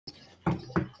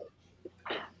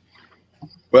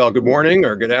Well, good morning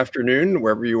or good afternoon,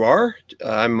 wherever you are.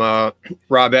 I'm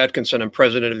Rob Atkinson. I'm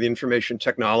president of the Information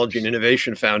Technology and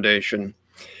Innovation Foundation.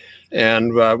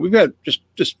 And we've got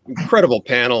just incredible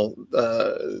panel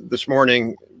this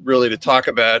morning, really, to talk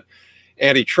about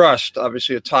antitrust,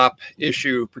 obviously a top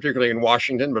issue, particularly in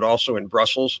Washington, but also in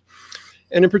Brussels.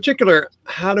 And in particular,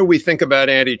 how do we think about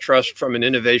antitrust from an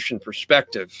innovation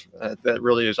perspective? That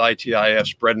really is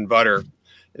ITIF's bread and butter.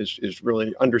 Is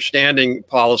really understanding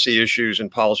policy issues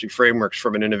and policy frameworks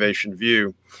from an innovation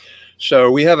view. So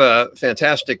we have a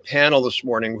fantastic panel this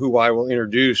morning who I will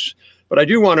introduce, but I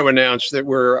do want to announce that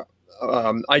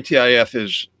ITIF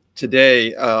is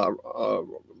today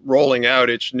rolling out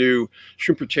its new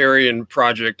Schumpeterian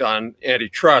project on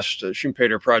antitrust, a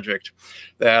Schumpeter project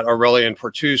that Aurélien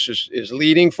Portus is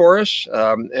leading for us.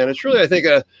 And it's really, I think,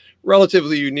 a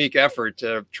relatively unique effort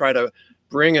to try to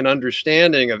bring an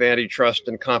understanding of antitrust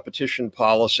and competition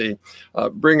policy,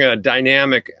 bring a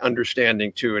dynamic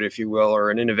understanding to it, if you will,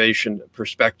 or an innovation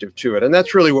perspective to it. And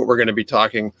that's really what we're going to be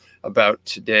talking about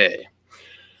today.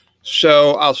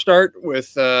 So I'll start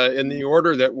with, in the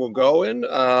order that we'll go in,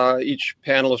 each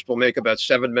panelist will make about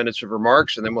 7 minutes of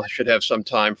remarks, and then we should have some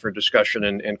time for discussion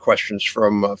and questions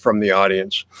from the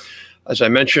audience. As I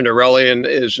mentioned, Aurélien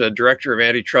is a director of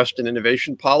antitrust and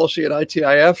innovation policy at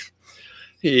ITIF.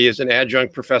 He is an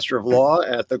adjunct professor of law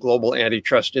at the Global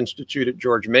Antitrust Institute at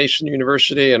George Mason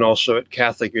University and also at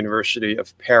Catholic University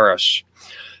of Paris.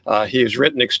 He has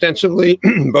written extensively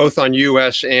both on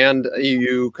U.S. and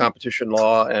EU competition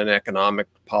law and economic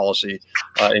policy,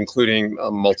 including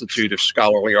a multitude of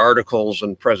scholarly articles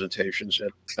and presentations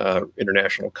at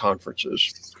international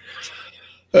conferences.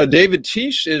 David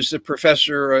Thies is the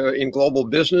professor in global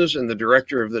business and the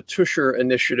director of the Tuscher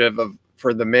Initiative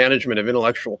for the Management of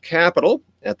Intellectual Capital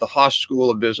at the Haas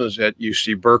School of Business at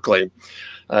UC Berkeley.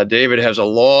 David has a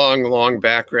long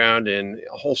background in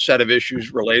a whole set of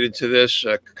issues related to this,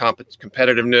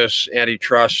 competitiveness,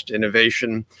 antitrust,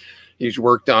 innovation. He's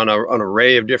worked on an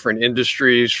array of different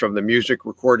industries, from the music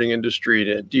recording industry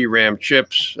to DRAM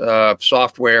chips,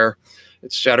 software,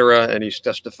 etc. And he's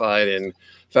testified in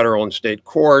federal and state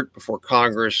court, before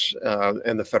Congress,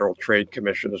 and the Federal Trade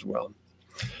Commission as well.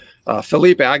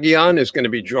 Philippe Aghion is going to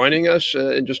be joining us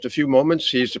in just a few moments.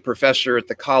 He's a professor at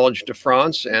the Collège de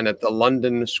France and at the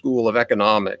London School of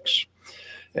Economics.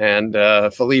 And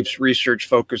Philippe's research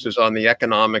focuses on the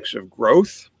economics of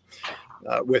growth.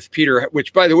 With Peter,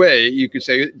 which, by the way, you could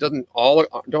say, don't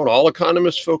all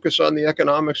economists focus on the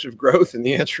economics of growth? And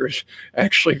the answer is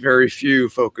actually very few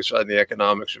focus on the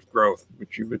economics of growth,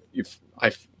 which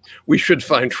we should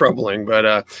find troubling.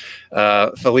 But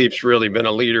Philippe's really been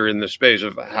a leader in the space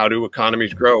of how do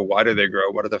economies grow? Why do they grow?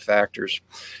 What are the factors?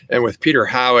 And with Peter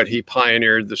Howitt, he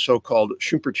pioneered the so-called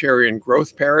Schumpeterian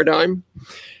growth paradigm.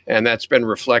 And that's been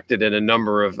reflected in a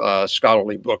number of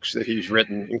scholarly books that he's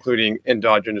written, including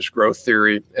Endogenous Growth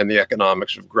Theory and the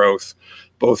Economics of Growth,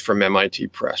 both from MIT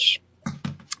Press.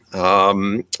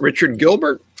 Richard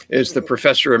Gilbert is the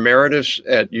professor emeritus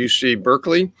at UC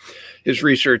Berkeley. His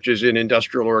research is in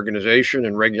industrial organization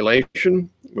and regulation,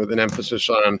 with an emphasis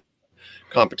on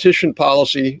competition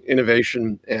policy,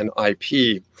 innovation, and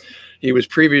IP. He was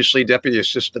previously Deputy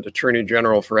Assistant Attorney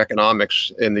General for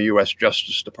Economics in the U.S.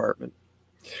 Justice Department.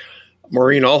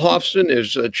 Maureen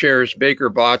Olhofsen chairs Baker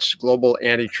Bott's Global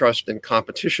Antitrust and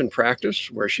Competition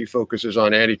Practice, where she focuses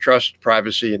on antitrust,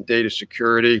 privacy, and data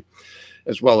security,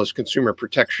 as well as consumer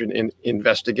protection in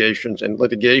investigations and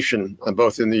litigation,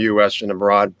 both in the U.S. and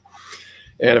abroad.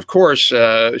 And of course,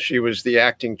 she was the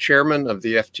acting chairman of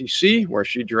the FTC, where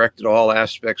she directed all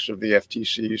aspects of the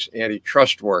FTC's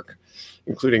antitrust work,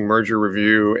 including merger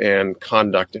review and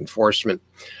conduct enforcement.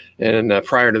 And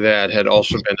prior to that, had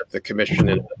also been at the commission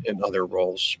in other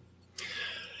roles.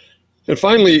 And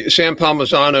finally, Sam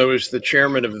Palmisano is the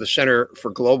chairman of the Center for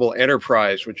Global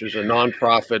Enterprise, which is a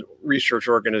nonprofit research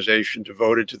organization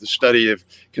devoted to the study of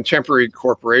contemporary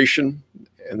corporation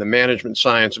and the management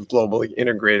science of globally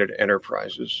integrated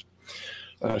enterprises.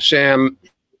 Sam,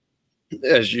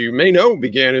 as you may know,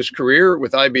 began his career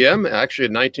with IBM actually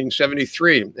in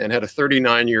 1973 and had a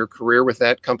 39-year career with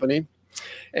that company,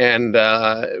 and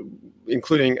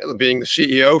including being the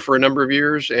CEO for a number of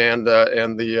years and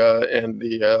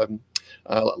the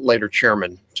later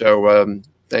chairman. So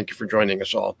thank you for joining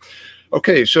us all.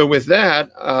 Okay, so with that,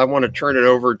 I want to turn it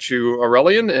over to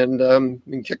Aurélien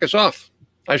and kick us off.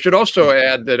 I should also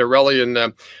add that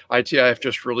Aurelian ITIF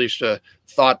just released a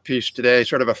thought piece today,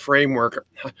 sort of a framework.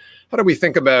 How do we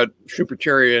think about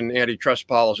Schumpeterian antitrust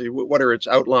policy? What are its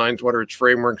outlines? What are its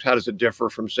frameworks? How does it differ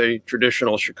from, say,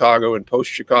 traditional Chicago and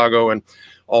post-Chicago? And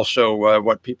also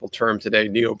what people term today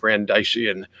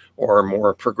Neo-Brandeisian or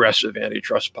more progressive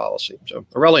antitrust policy. So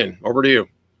Aurelian, over to you.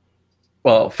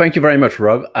 Well, thank you very much,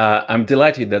 Rob. I'm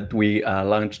delighted that we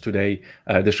launched today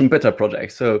the Schumpeter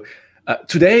project. So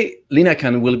today, Lina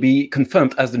Khan will be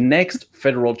confirmed as the next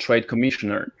Federal Trade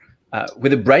Commissioner.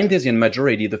 With a Brandeisian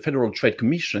majority, the Federal Trade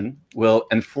Commission will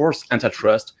enforce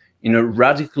antitrust in a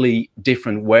radically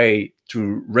different way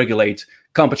to regulate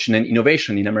competition and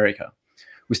innovation in America.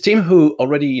 With Tim Hu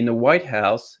already in the White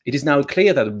House, it is now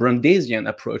clear that a Brandeisian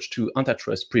approach to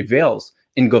antitrust prevails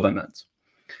in government.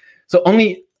 So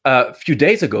only a few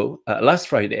days ago, last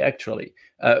Friday actually,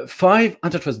 5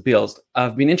 antitrust bills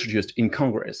have been introduced in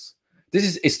Congress. This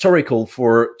is historical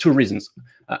for 2 reasons.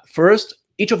 First,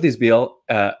 each of these bills,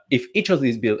 if each of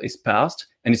these bills is passed,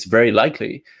 and it's very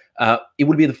likely, it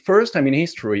will be the first time in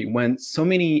history when so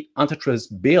many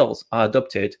antitrust bills are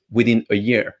adopted within a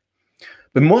year.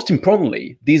 But most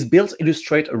importantly, these bills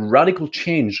illustrate a radical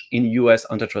change in US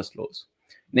antitrust laws.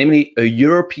 Namely, a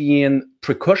European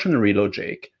precautionary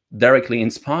logic directly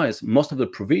inspires most of the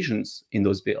provisions in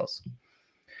those bills.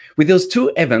 With those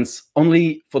 2 events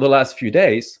only for the last few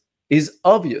days, it is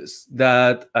obvious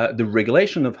that the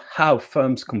regulation of how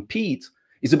firms compete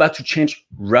is about to change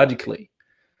radically.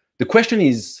 The question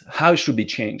is how it should be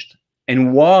changed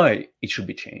and why it should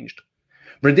be changed.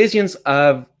 Brandeisians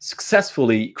have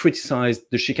successfully criticized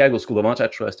the Chicago School of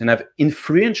Antitrust and have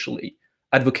influentially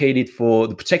advocated for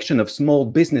the protection of small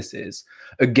businesses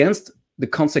against the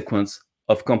consequence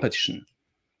of competition.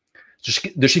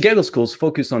 The Chicago schools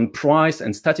focus on price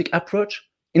and static approach,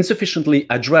 insufficiently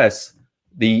address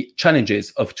the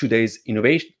challenges of today's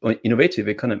innovative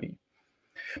economy.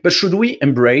 But should we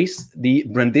embrace the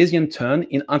Brandeisian turn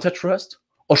in antitrust,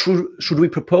 or should we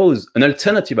propose an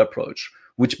alternative approach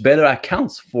which better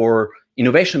accounts for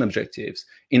innovation objectives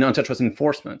in antitrust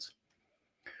enforcement?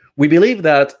 We believe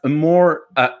that a more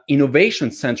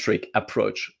innovation-centric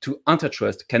approach to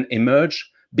antitrust can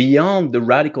emerge beyond the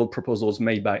radical proposals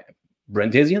made by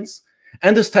Brandeisians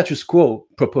and the status quo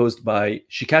proposed by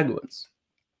Chicagoans.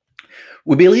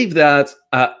 We believe that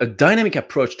a dynamic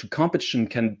approach to competition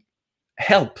can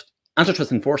help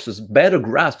antitrust enforcers better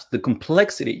grasp the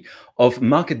complexity of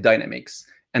market dynamics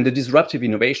and the disruptive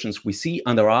innovations we see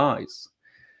under our eyes.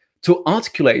 To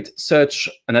articulate such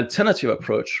an alternative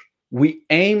approach, we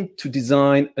aim to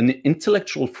design an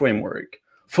intellectual framework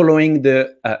following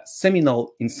the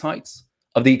seminal insights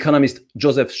of the economist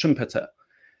Joseph Schumpeter.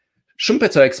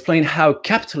 Schumpeter explained how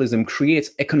capitalism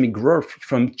creates economic growth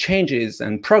from changes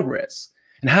and progress,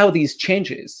 and how these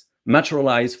changes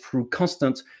materialize through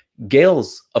constant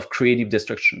gales of creative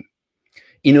destruction.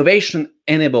 Innovation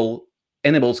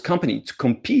enables companies to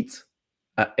compete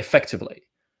effectively.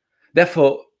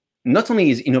 Therefore, not only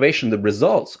is innovation the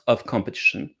result of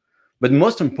competition, but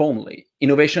most importantly,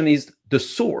 innovation is the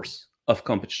source of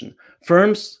competition.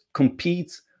 Firms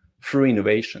compete through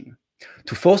innovation.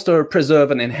 To foster,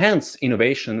 preserve, and enhance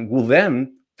innovation will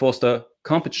then foster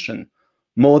competition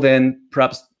more than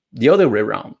perhaps the other way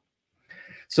around.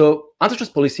 So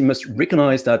antitrust policy must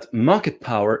recognize that market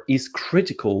power is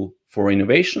critical for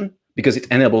innovation because it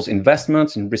enables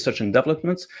investments in research and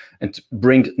development and to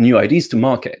bring new ideas to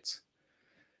market.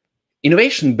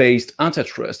 Innovation-based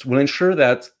antitrust will ensure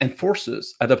that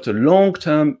enforcers adopt a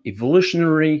long-term,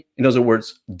 evolutionary, in other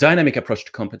words, dynamic approach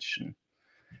to competition.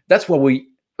 That's what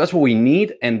we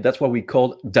need, and that's what we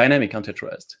call dynamic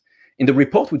antitrust. In the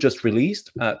report we just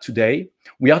released today,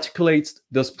 we articulate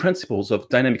those principles of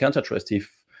dynamic antitrust if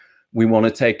we want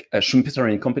to take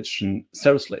Schumpeterian competition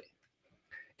seriously.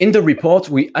 In the report,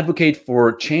 we advocate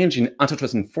for change in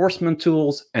antitrust enforcement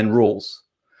tools and rules.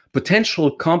 Potential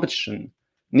competition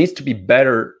needs to be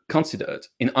better considered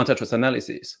in antitrust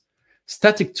analysis.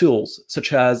 Static tools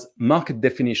such as market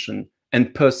definition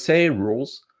and per se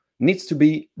rules needs to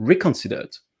be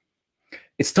reconsidered.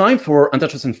 It's time for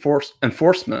antitrust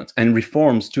enforcement and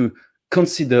reforms to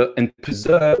consider and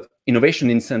preserve innovation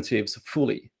incentives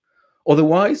fully.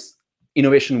 Otherwise,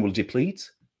 innovation will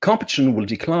deplete, competition will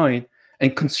decline,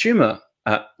 and consumer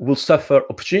will suffer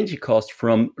opportunity costs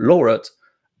from lowered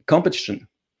competition.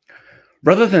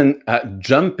 Rather than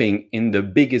jumping in the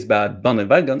biggest bad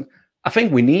bandwagon, I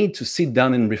think we need to sit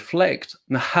down and reflect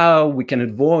on how we can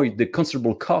avoid the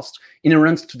considerable cost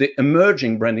inherent to the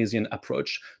emerging Brandeisian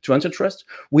approach to antitrust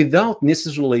without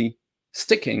necessarily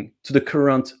sticking to the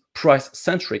current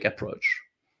price-centric approach.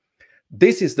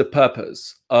 This is the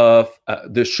purpose of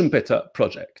the Schumpeter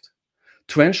project,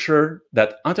 to ensure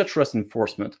that antitrust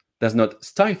enforcement does not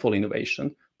stifle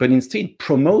innovation, but instead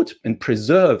promote and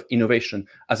preserve innovation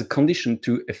as a condition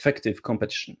to effective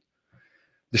competition.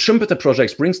 The Schumpeter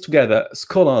project brings together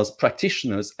scholars,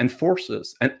 practitioners,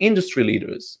 enforcers, and industry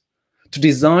leaders to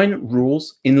design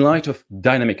rules in light of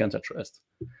dynamic antitrust.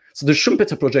 So the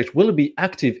Schumpeter project will be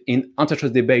active in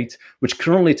antitrust debate, which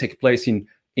currently take place in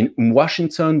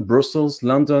Washington, Brussels,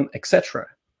 London, etc.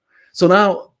 So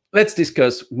now let's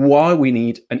discuss why we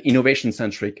need an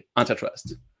innovation-centric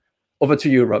antitrust. Over to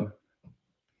you, Rob.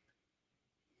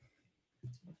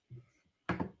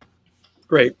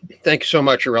 Great. Thank you so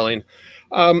much, Aurélien.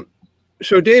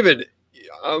 So David,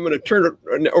 I'm going to turn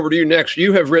it over to you next.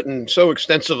 You have written so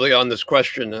extensively on this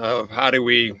question of how do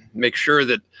we make sure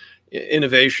that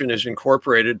innovation is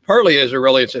incorporated, partly, as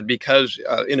Aurélien said, because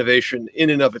innovation in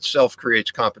and of itself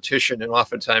creates competition. And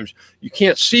oftentimes you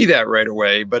can't see that right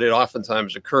away, but it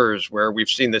oftentimes occurs where we've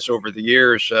seen this over the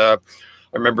years. I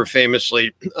remember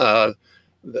famously, Watson,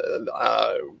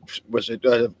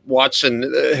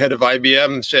 the head of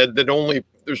IBM, said that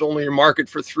there's only a market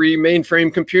for 3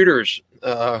 mainframe computers.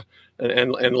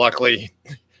 And luckily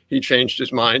he changed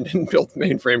his mind and built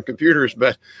mainframe computers,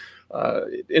 but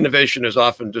innovation is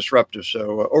often disruptive.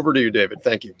 So over to you, David.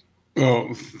 Thank you.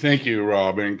 Well, thank you,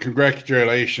 Rob, and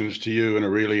congratulations to you and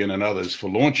Aurélien and others for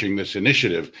launching this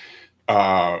initiative.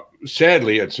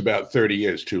 Sadly, it's about 30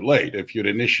 years too late. If you'd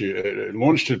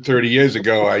launched it 30 years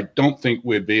ago, I don't think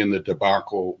we'd be in the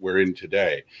debacle we're in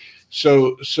today.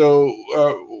 So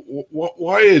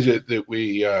why is it that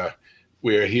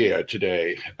we're here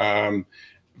today?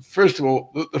 First of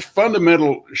all, the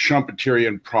fundamental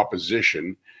Schumpeterian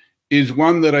proposition is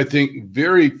one that I think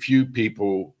very few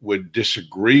people would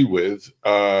disagree with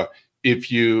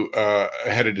if you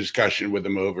had a discussion with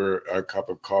them over a cup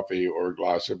of coffee or a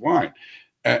glass of wine.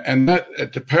 And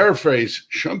that, to paraphrase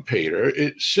Schumpeter,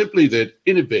 it's simply that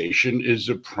innovation is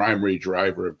the primary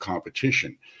driver of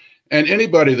competition. And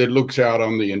anybody that looks out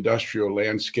on the industrial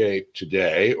landscape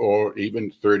today, or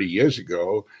even 30 years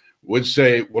ago, would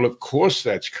say, well, of course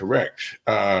that's correct.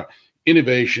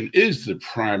 Innovation is the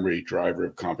primary driver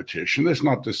of competition. That's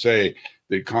not to say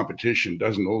that competition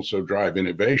doesn't also drive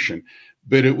innovation,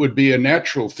 but it would be a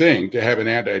natural thing to have an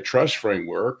antitrust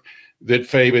framework that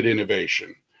favored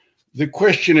innovation. The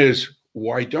question is,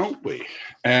 why don't we?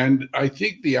 And I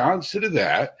think the answer to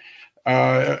that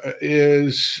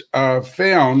is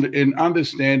found in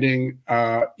understanding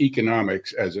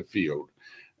economics as a field.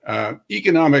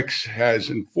 Economics has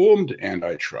informed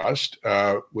antitrust,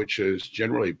 which is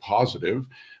generally positive,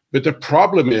 but the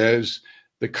problem is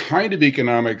the kind of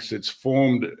economics that's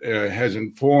has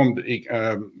informed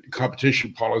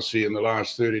competition policy in the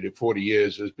last 30 to 40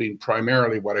 years has been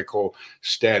primarily what I call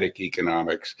static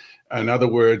economics. In other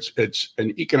words, it's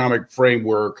an economic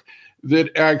framework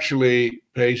that actually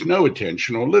pays no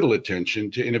attention or little attention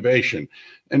to innovation.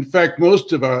 In fact,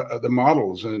 most of the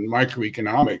models in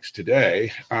microeconomics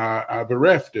today are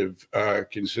bereft of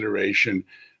consideration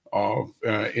of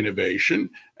innovation,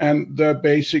 and they're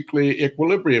basically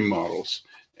equilibrium models.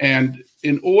 And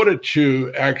in order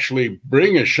to actually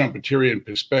bring a Schumpeterian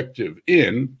perspective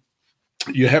in,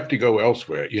 you have to go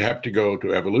elsewhere. You have to go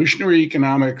to evolutionary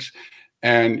economics,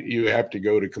 and you have to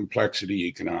go to complexity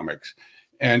economics.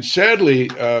 And sadly,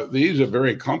 these are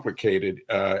very complicated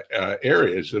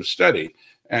areas of study.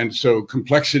 And so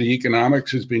complexity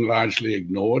economics has been largely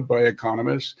ignored by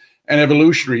economists, and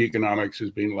evolutionary economics has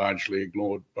been largely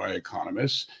ignored by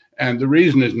economists. And the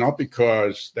reason is not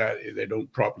because that they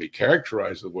don't properly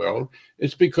characterize the world,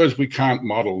 it's because we can't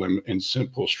model them in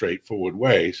simple, straightforward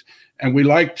ways. And we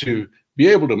like to be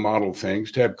able to model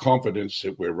things to have confidence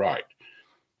that we're right.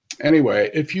 Anyway,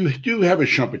 if you do have a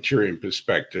Schumpeterian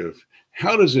perspective,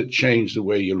 how does it change the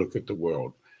way you look at the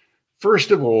world?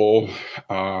 First of all,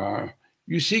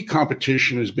 you see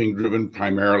competition as being driven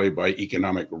primarily by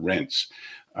economic rents.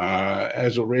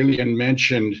 As Aurélien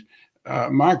mentioned,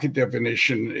 market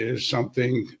definition is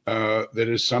something that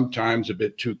is sometimes a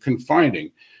bit too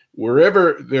confining.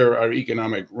 Wherever there are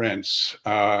economic rents,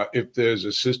 if there's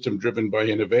a system driven by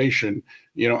innovation,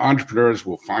 entrepreneurs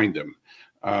will find them.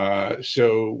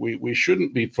 So we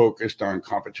shouldn't be focused on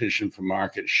competition for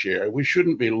market share. We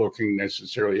shouldn't be looking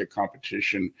necessarily at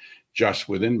competition just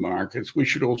within markets. We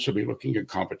should also be looking at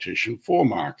competition for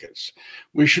markets.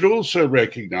 We should also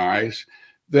recognize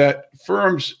that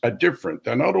firms are different.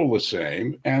 They're not all the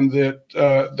same, and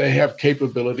that they have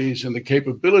capabilities, and the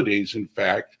capabilities, in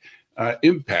fact,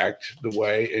 impact the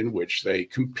way in which they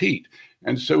compete.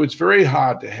 And so it's very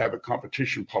hard to have a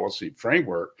competition policy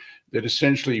framework that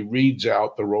essentially reads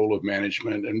out the role of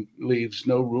management and leaves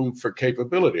no room for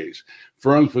capabilities.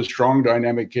 Firms with strong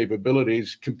dynamic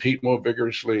capabilities compete more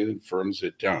vigorously than firms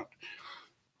that don't.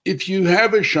 If you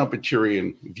have a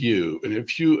Schumpeterian view, and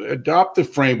if you adopt the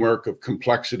framework of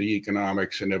complexity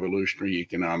economics and evolutionary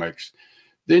economics,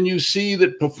 then you see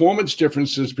that performance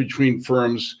differences between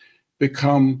firms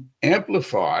become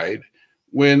amplified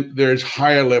when there's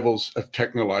higher levels of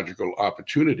technological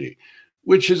opportunity,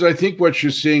 which is, I think, what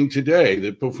you're seeing today.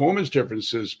 The performance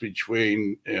differences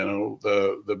between,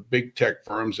 the big tech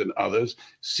firms and others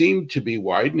seem to be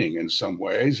widening in some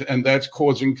ways, and that's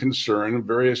causing concern.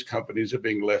 Various companies are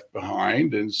being left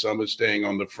behind, and some are staying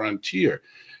on the frontier.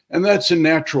 And that's a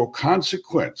natural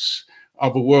consequence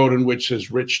of a world in which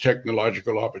there's rich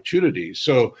technological opportunities.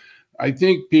 So I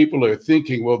think people are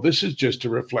thinking, well, this is just a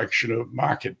reflection of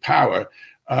market power.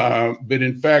 But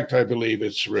in fact, I believe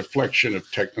it's a reflection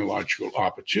of technological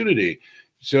opportunity.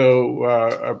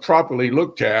 So properly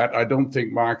looked at, I don't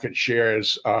think market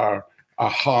shares are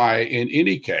high in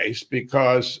any case,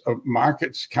 because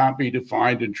markets can't be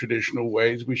defined in traditional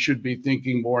ways. We should be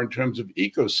thinking more in terms of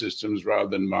ecosystems rather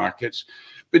than markets.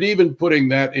 But even putting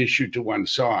that issue to one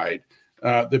side,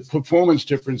 the performance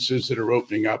differences that are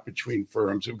opening up between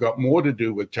firms have got more to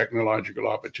do with technological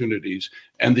opportunities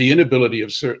and the inability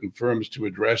of certain firms to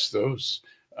address those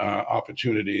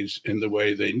opportunities in the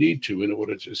way they need to in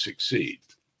order to succeed.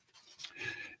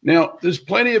 Now, there's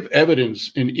plenty of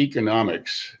evidence in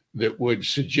economics that would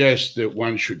suggest that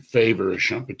one should favor a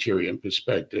Schumpeterian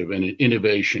perspective and an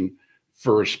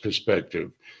innovation-first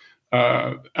perspective.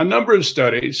 A number of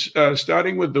studies,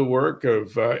 starting with the work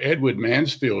of Edward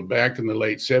Mansfield back in the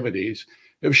late 70s,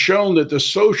 have shown that the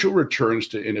social returns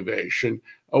to innovation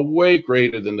are way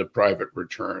greater than the private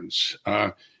returns,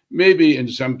 maybe in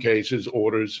some cases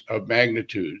orders of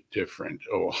magnitude different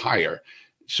or higher.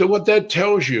 So what that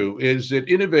tells you is that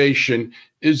innovation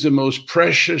is the most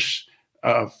precious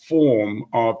form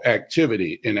of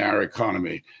activity in our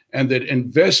economy, and that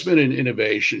investment in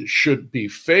innovation should be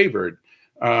favored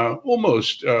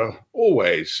almost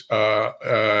always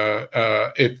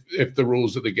if the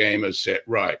rules of the game are set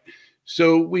right.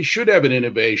 So we should have an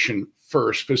innovation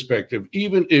first perspective,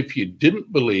 even if you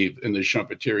didn't believe in the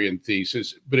Schumpeterian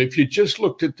thesis. But if you just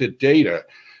looked at the data,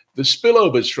 the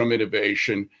spillovers from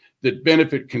innovation that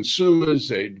benefit consumers,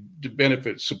 they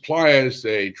benefit suppliers,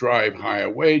 they drive higher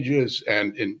wages,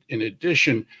 and in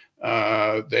addition,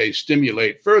 they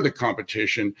stimulate further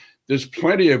competition. There's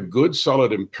plenty of good,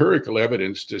 solid empirical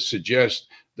evidence to suggest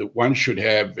that one should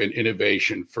have an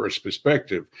innovation-first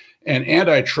perspective. And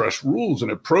antitrust rules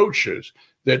and approaches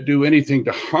that do anything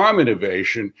to harm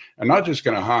innovation are not just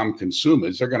going to harm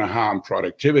consumers, they're going to harm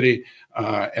productivity,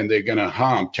 and they're going to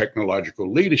harm technological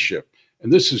leadership.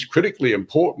 And this is critically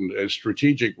important as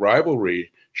strategic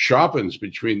rivalry sharpens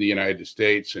between the United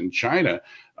States and China,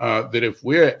 that if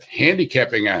we're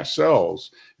handicapping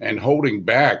ourselves and holding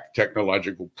back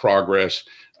technological progress,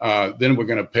 then we're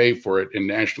going to pay for it in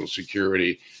national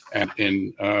security and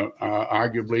in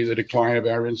arguably the decline of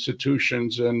our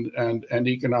institutions and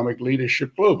economic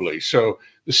leadership globally. So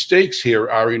the stakes here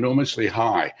are enormously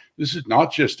high. This is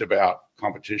not just about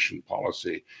competition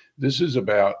policy. This is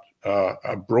about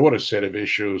a broader set of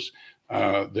issues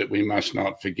that we must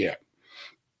not forget.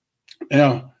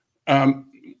 Now,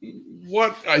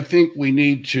 what I think we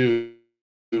need to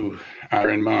bear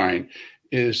in mind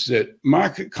is that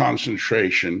market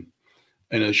concentration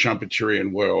in a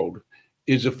Schumpeterian world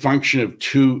is a function of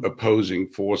two opposing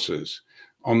forces.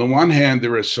 On the one hand,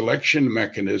 there are selection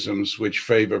mechanisms which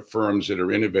favor firms that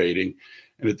are innovating,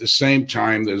 and at the same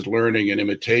time, there's learning and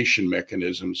imitation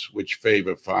mechanisms which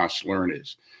favor fast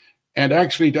learners. And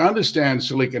actually, to understand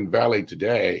Silicon Valley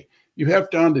today, you have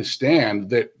to understand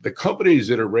that the companies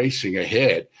that are racing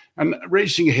ahead, and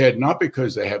racing ahead not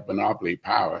because they have monopoly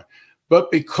power, but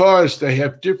because they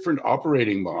have different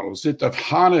operating models, that they've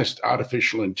harnessed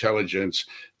artificial intelligence,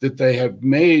 that they have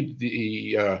made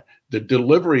the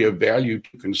delivery of value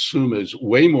to consumers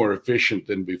way more efficient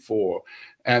than before.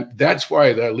 And that's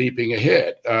why they're leaping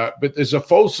ahead. But there's a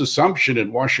false assumption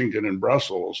in Washington and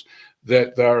Brussels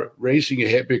that they're racing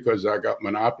ahead because they've got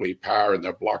monopoly power and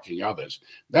they're blocking others.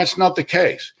 That's not the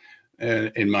case,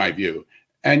 in my view.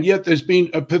 And yet there's been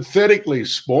a pathetically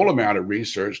small amount of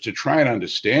research to try and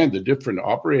understand the different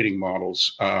operating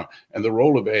models and the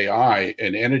role of AI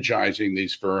in energizing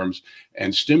these firms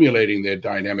and stimulating their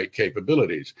dynamic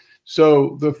capabilities.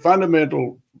 So the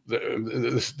fundamental,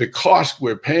 the cost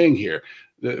we're paying here,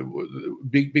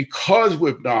 because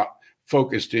we've not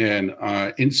focused in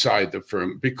inside the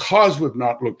firm, because we've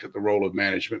not looked at the role of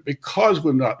management, because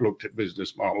we've not looked at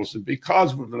business models, and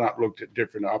because we've not looked at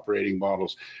different operating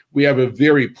models, we have a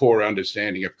very poor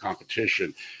understanding of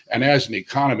competition. And as an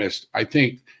economist, I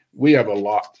think we have a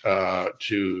lot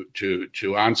to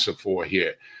answer for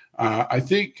here. I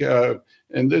think,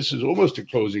 and this is almost a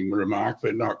closing remark,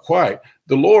 but not quite,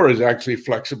 the law is actually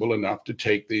flexible enough to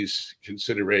take these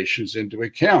considerations into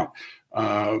account.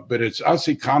 But it's us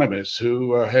economists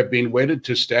who have been wedded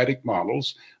to static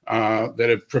models, that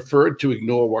have preferred to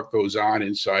ignore what goes on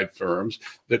inside firms,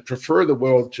 that prefer the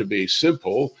world to be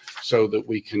simple so that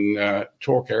we can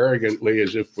talk arrogantly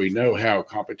as if we know how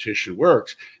competition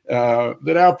works,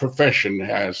 that our profession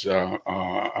has a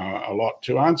lot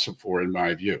to answer for, in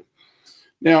my view.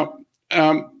 Now,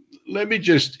 let me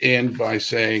just end by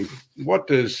saying, what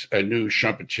does a new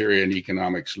Schumpeterian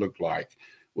economics look like?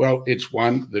 Well, it's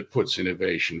one that puts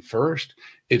innovation first.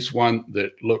 It's one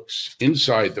that looks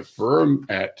inside the firm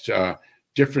at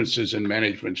differences in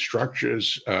management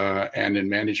structures and in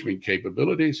management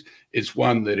capabilities. It's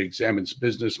one that examines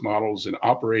business models and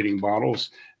operating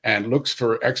models and looks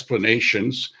for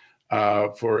explanations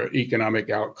for economic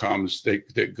outcomes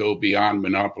that go beyond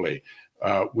monopoly.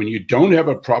 When you don't have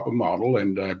a proper model,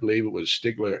 and I believe it was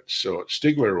Stigler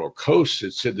or Coase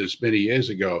that said this many years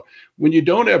ago, when you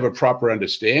don't have a proper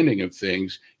understanding of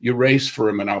things, you race for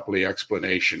a monopoly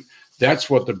explanation. That's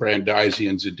what the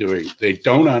Brandeisians are doing. They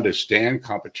don't understand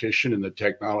competition in the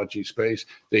technology space.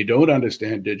 They don't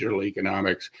understand digital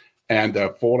economics, and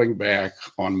they're falling back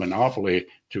on monopoly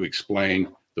to explain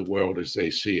the world as they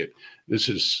see it. This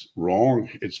is wrong.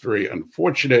 It's very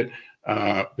unfortunate.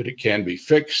 But it can be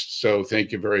fixed. So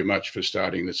thank you very much for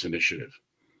starting this initiative.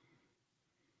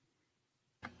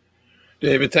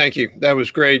 David, thank you. That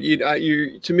was great.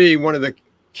 To me, one of the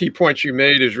key points you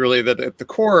made is really that at the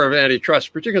core of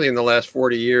antitrust, particularly in the last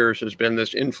 40 years, has been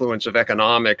this influence of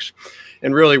economics.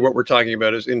 And really what we're talking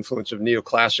about is influence of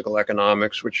neoclassical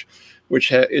economics, which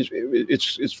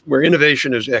is where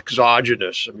innovation is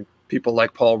exogenous. I mean, people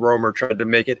like Paul Romer tried to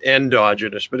make it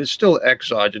endogenous, but it's still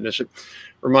exogenous. It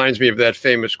reminds me of that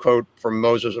famous quote from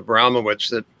Moses Abramowitz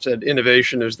that said,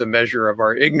 innovation is the measure of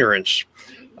our ignorance.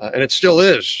 And it still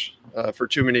is for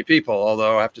too many people,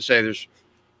 although I have to say there's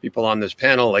people on this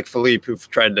panel like Philippe who've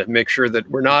tried to make sure that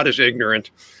we're not as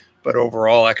ignorant, but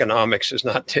overall economics has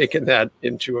not taken that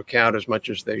into account as much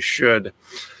as they should.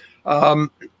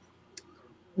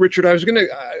 Richard,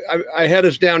 I had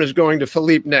us down as going to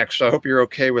Philippe next, so I hope you're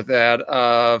okay with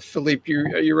that. Philippe,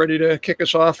 are you ready to kick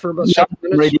us off for about 7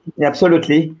 minutes? Ready.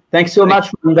 Absolutely. Thanks so much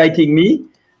for inviting me.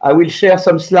 I will share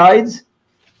some slides.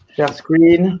 Share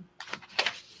screen.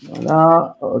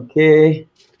 Voila. Okay.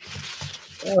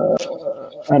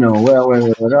 I know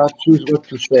where. Choose what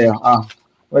to share.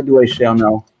 What do I share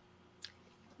now?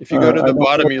 If you go to the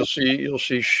bottom, you'll see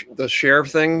the share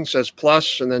thing says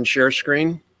plus, and then share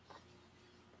screen.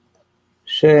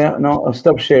 Share. No,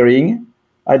 stop sharing.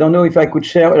 I don't know if I could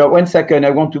share. 1 second. I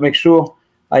want to make sure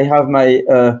I have my.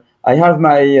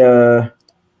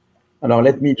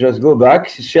 Let me just go back.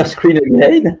 Share screen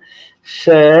again.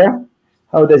 Share.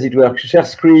 How does it work? Share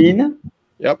screen.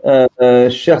 Yep.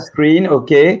 Share screen.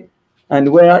 Okay. And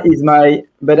where is my?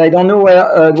 But I don't know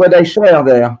where. What I share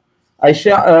there. I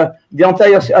share the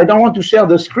entire. I don't want to share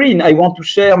the screen. I want to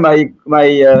share my.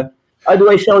 How do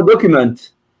I share a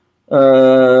document?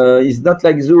 It's not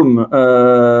like Zoom.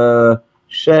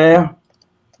 Share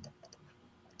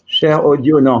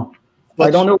audio. No, I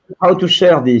don't know how to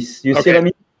share this. You see what I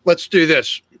mean? Let's do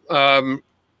this.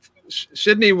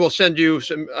 Sydney will send you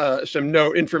some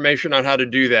information on how to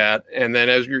do that, and then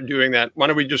as you're doing that, why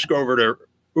don't we just go over to?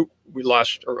 We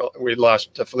lost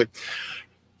Philippe.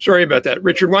 Sorry about that,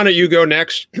 Richard. Why don't you go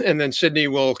next, and then Sydney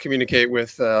will communicate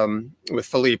with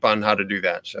Philippe on how to do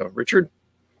that. So, Richard.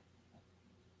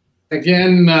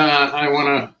 Again, I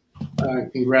want to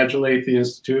congratulate the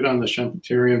Institute on the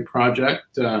Schumpeterian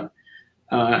project.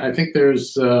 I think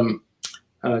there's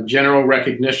general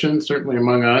recognition, certainly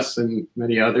among us and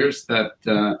many others,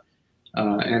 that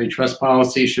antitrust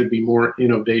policy should be more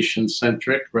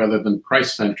innovation-centric rather than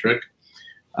price-centric.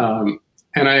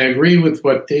 And I agree with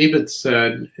what David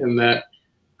said in that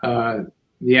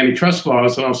the antitrust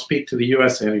laws, and I'll speak to the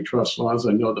US antitrust laws,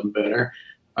 I know them better,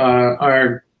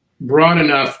 are broad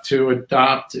enough to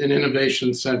adopt an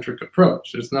innovation-centric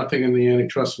approach. There's nothing in the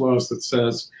antitrust laws that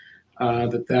says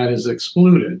that is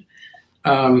excluded.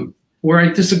 Where I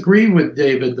disagree with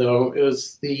David, though,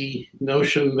 is the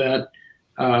notion that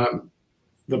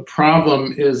the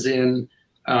problem is in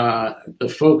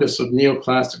the focus of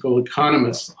neoclassical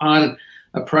economists on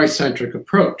a price-centric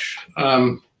approach.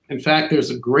 In fact,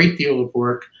 there's a great deal of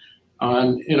work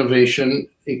on innovation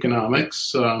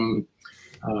economics.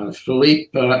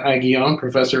 Philippe Aghion,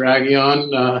 Professor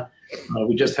Aghion,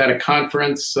 we just had a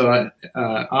conference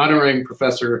honoring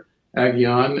Professor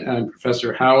Aghion and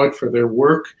Professor Howard for their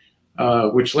work,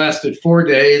 which lasted 4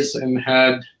 days and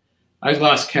had, I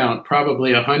lost count,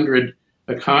 probably 100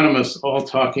 economists all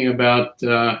talking about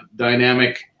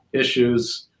dynamic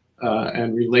issues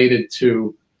and related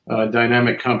to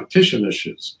dynamic competition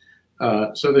issues.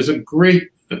 So there's a great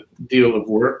deal of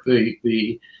work.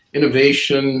 The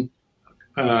innovation,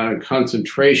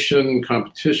 concentration,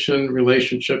 competition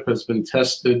relationship has been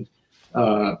tested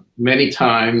many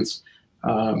times.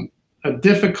 A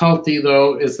difficulty,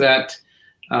 though, is that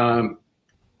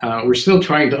we're still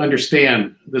trying to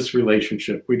understand this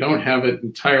relationship. We don't have it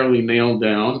entirely nailed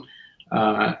down,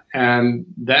 and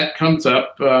that comes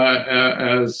up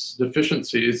as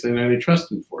deficiencies in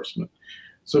antitrust enforcement.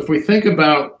 So if we think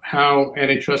about how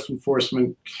antitrust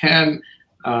enforcement can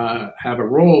have a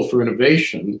role for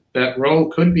innovation, that role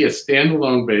could be a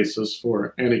standalone basis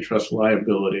for antitrust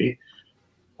liability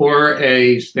or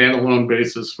a standalone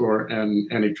basis for an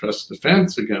antitrust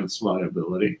defense against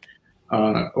liability,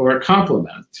 or a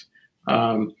complement.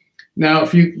 Now,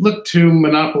 if you look to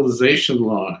monopolization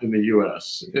law in the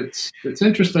US, it's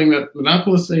interesting that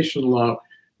monopolization law,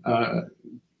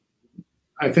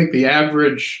 I think the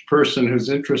average person who's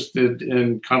interested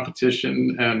in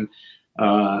competition and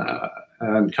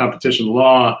competition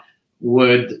law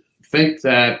would think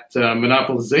that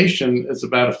monopolization is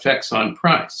about effects on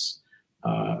price.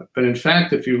 But in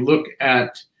fact, if you look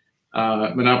at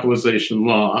monopolization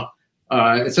law,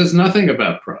 it says nothing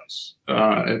about price.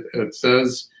 It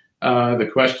says the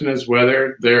question is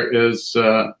whether there is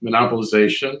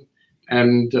monopolization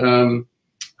and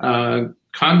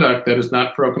conduct that is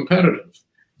not pro-competitive.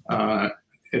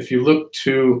 If you look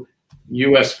to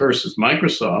US versus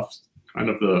Microsoft, kind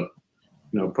of the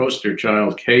poster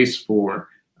child case for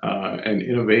an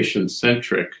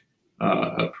innovation-centric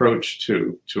approach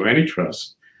to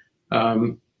antitrust,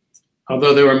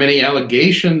 although there were many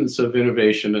allegations of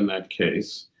innovation in that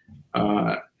case,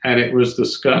 and it was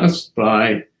discussed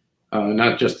by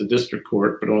not just the district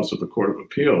court, but also the Court of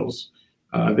Appeals,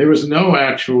 there was no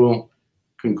actual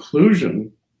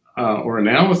conclusion or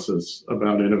analysis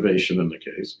about innovation in the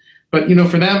case. But,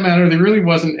 for that matter, there really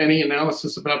wasn't any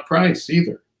analysis about price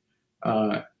either.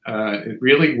 It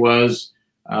really was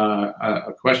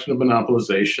a question of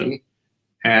monopolization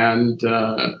and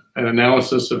an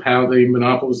analysis of how the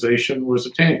monopolization was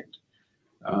attained.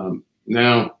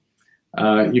 Now,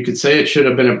 you could say it should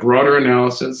have been a broader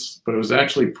analysis, but it was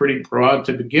actually pretty broad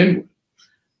to begin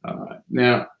with.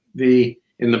 Now,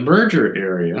 in the merger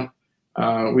area,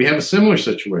 we have a similar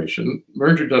situation.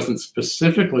 Merger law doesn't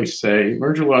specifically say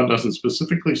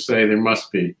there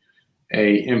must be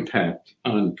a impact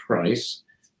on price.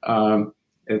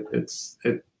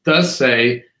 It does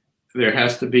say there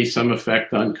has to be some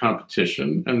effect on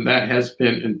competition, and that has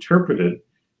been interpreted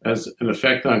as an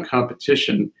effect on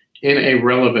competition in a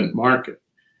relevant market.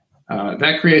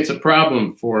 That creates a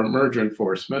problem for merger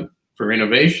enforcement, for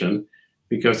innovation,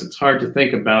 because it's hard to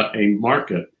think about a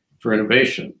market for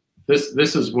innovation.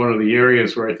 This is one of the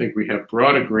areas where I think we have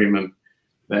broad agreement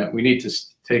that we need to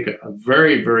take a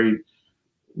very, very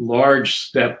large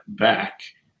step back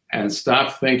and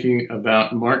stop thinking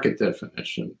about market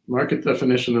definition. Market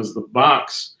definition is the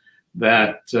box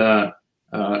that the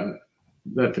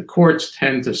courts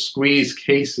tend to squeeze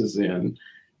cases in,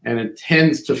 and it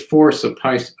tends to force a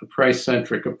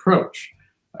price-centric approach.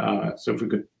 So if we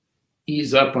could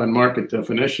ease up on market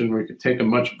definition, we could take a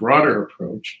much broader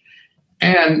approach.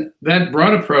 And that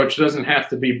broad approach doesn't have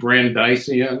to be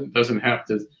Brandeisian, doesn't have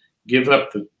to give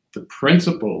up the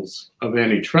principles of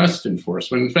antitrust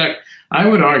enforcement. In fact, I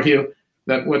would argue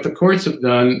that what the courts have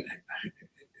done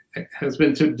has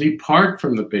been to depart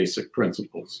from the basic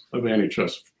principles of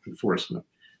antitrust enforcement.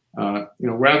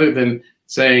 Rather than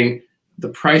saying the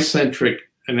price-centric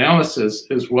analysis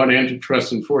is what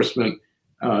antitrust enforcement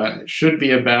should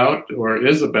be about or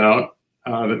is about,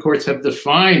 the courts have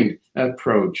defined an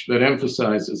approach that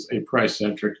emphasizes a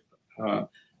price-centric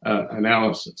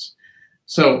analysis.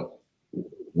 So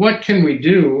what can we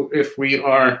do if we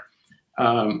are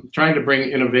trying to bring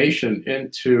innovation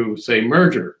into, say,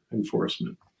 merger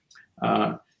enforcement?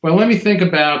 Well, let me think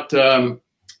about the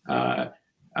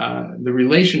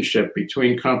relationship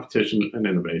between competition and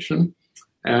innovation.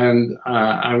 And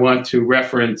I want to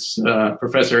reference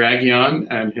Professor Aghion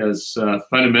and his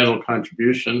fundamental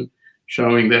contribution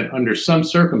showing that under some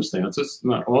circumstances,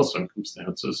 not all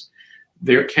circumstances,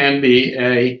 there can be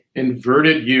an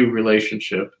inverted U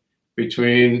relationship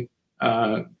between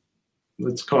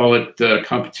let's call it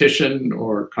competition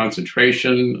or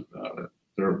concentration.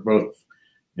 They're both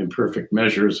imperfect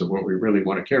measures of what we really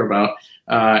want to care about,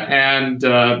 and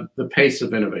the pace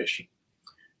of innovation.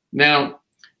 Now,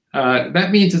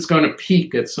 that means it's going to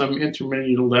peak at some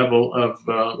intermediate level of,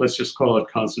 let's just call it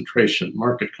concentration,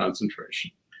 market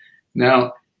concentration.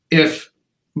 Now, if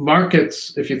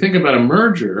you think about a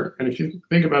merger, and if you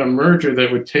think about a merger that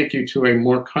would take you to a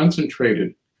more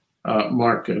concentrated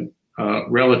market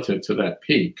relative to that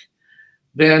peak,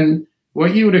 then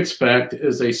what you would expect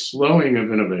is a slowing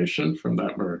of innovation from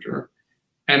that merger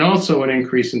and also an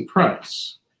increase in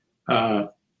price.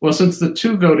 Well, since the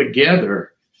two go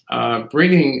together,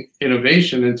 bringing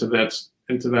innovation into that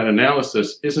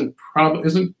analysis isn't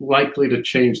likely to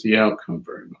change the outcome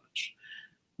very much.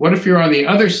 What if you're on the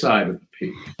other side of the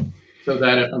peak, so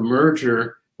that a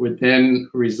merger would then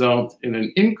result in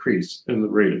an increase in the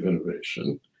rate of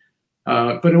innovation,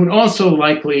 but it would also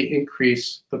likely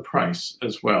increase the price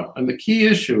as well. And the key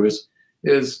issue is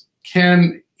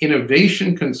can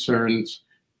innovation concerns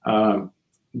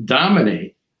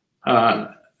dominate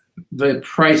the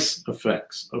price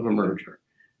effects of a merger?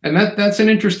 And that's an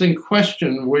interesting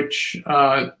question, which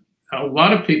a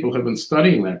lot of people have been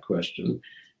studying that question.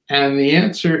 And the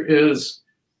answer is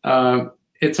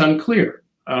it's unclear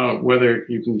whether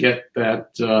you can get that,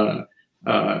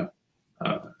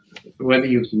 whether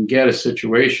you can get a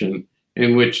situation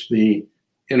in which the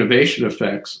innovation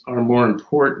effects are more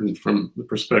important from the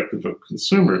perspective of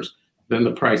consumers than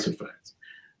the price effects.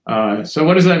 So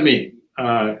what does that mean?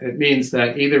 It means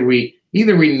that either we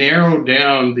narrow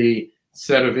down the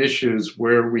set of issues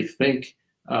where we think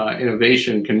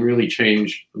innovation can really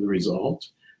change the result,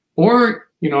 or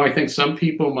I think some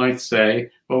people might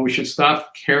say, well, we should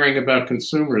stop caring about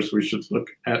consumers. We should look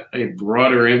at a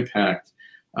broader impact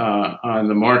on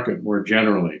the market more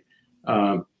generally.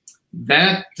 I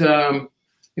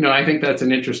think that's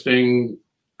an interesting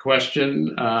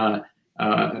question,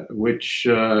 which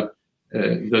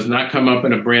does not come up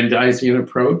in a Brandeisian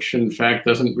approach. In fact,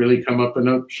 doesn't really come up in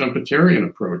a Schumpeterian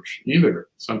approach either.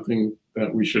 Something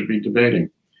that we should be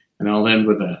debating. And I'll end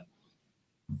with that.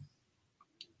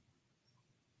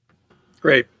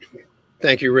 Great.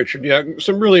 Thank you, Richard. Yeah,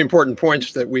 some really important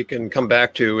points that we can come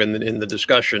back to in the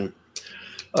discussion.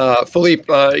 Philippe,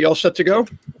 you all set to go?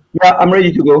 Yeah, I'm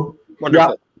ready to go. Wonderful.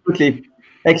 Yeah, absolutely.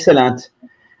 Excellent.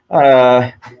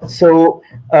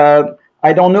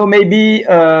 I don't know, maybe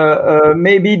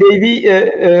Davy,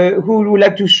 who would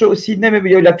like to show, Sydney, maybe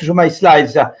you'd like to show my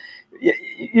slides. I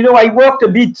worked a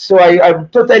bit, so I'm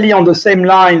totally on the same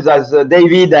lines as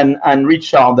David and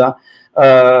Richard.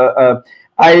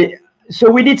 So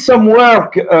we did some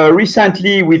work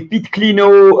recently with Pete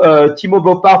Clino, Timo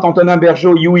Boppart, Antonin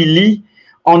Bergeau, Yui Lee,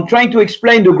 on trying to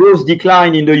explain the growth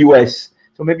decline in the US.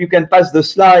 So maybe you can pass the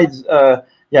slides.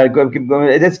 Yeah, keep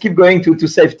going. Let's keep going to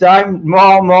save time.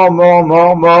 More.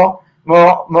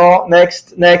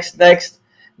 Next.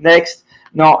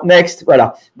 No, next.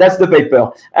 Voila, that's the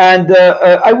paper. And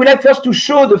I would like first to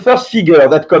show the first figure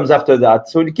that comes after that.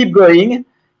 So keep going.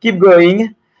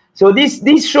 So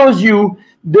this shows you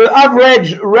the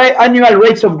average annual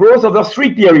rates of growth over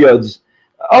 3 periods.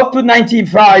 Up to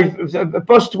 95,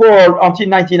 post-war until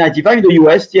 1995 in the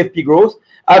US, TFP growth,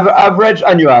 average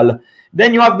annual.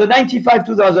 Then you have the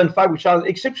 95-2005, which are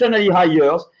exceptionally high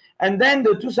years, and then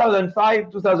the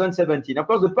 2005-2017. Of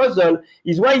course, the puzzle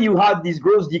is why you had this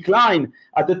growth decline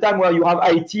at the time where you have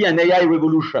IT and AI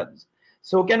revolutions.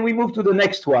 So can we move to the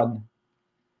next one?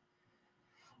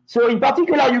 So in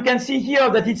particular, you can see here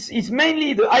that it's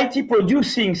mainly the IT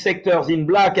producing sectors in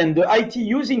black and the IT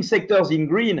using sectors in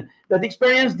green that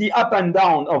experience the up and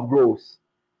down of growth.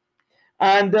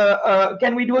 And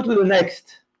can we go to the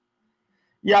next?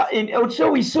 Yeah, also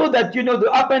we saw that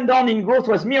the up and down in growth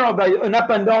was mirrored by an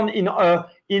up and down in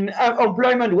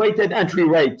employment-weighted entry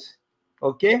rate.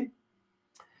 Okay.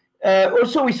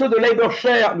 Also, we saw the labor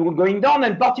share going down,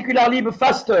 and particularly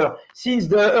faster since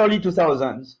the early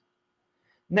 2000s.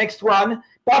 Next one,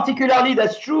 particularly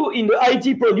that's true in the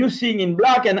IT producing in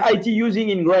black and IT using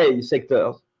in gray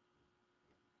sectors.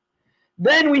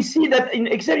 Then we see that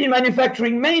except in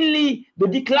manufacturing, mainly the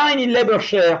decline in labor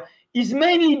share is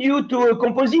mainly due to a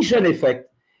composition effect.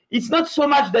 It's not so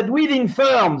much that within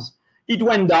firms it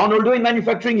went down, although in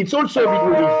manufacturing it's also a bit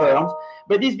within firms,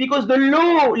 but it's because the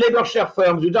low labor share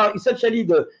firms, which are essentially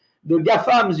the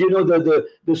GAFAMs, the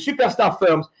superstar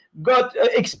firms, got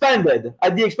expanded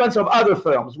at the expense of other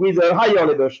firms with a higher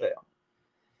labor share.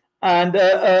 And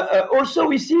also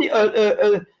we see,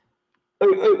 that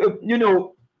the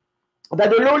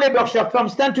low labor share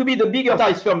firms tend to be the bigger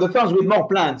size firms, the firms with more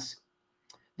plants.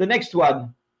 The next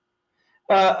one.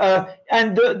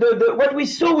 And what we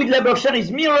saw with labor share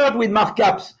is mirrored with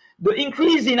markups. The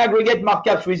increase in aggregate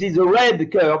markups, which is the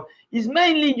red curve, is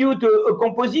mainly due to a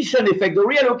composition effect, the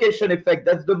reallocation effect,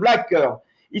 that's the black curve.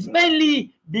 It's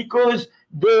mainly because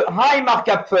the high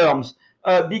markup firms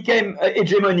became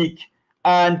hegemonic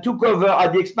and took over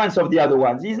at the expense of the other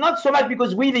ones. It's not so much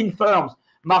because within firms,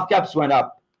 markups went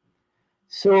up.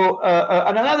 So,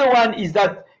 and another one is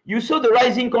that you saw the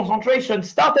rising concentration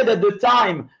started at the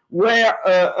time where,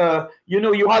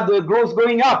 you had the growth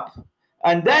going up,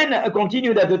 and then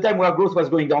continued at the time where growth was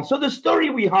going down. So the story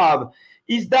we have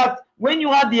is that when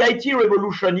you had the IT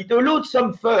revolution, it allowed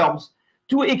some firms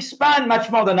to expand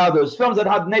much more than others. Firms that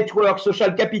had networks,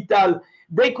 social capital,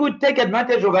 they could take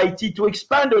advantage of IT to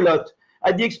expand a lot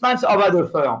at the expense of other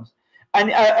firms.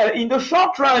 And in the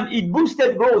short run, it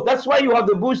boosted growth. That's why you have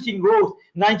the boost in growth,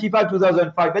 95,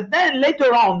 2005. But then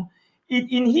later on,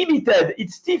 it inhibited,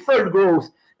 it stifled growth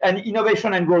and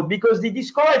innovation and growth because they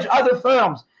discouraged other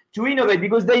firms to innovate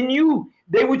because they knew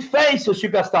they would face a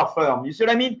superstar firm, you see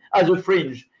what I mean, as a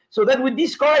fringe. So that would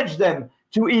discourage them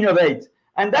to innovate.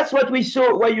 And that's what we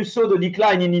saw, why you saw the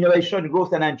decline in innovation,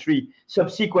 growth, and entry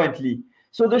subsequently.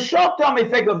 So the short-term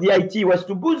effect of the IT was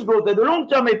to boost growth, and the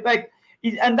long-term effect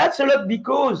is, and that's a lot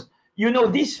because,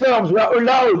 these firms were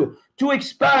allowed to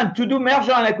expand, to do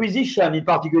merger and acquisition in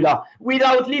particular,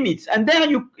 without limits. And then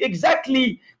you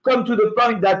exactly come to the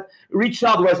point that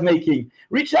Richard was making.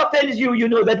 Richard tells you,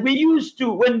 that we used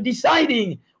to, when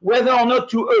deciding whether or not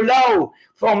to allow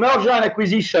for merger and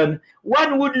acquisition,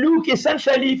 one would look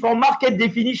essentially for market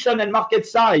definition and market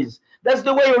size. That's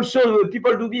the way also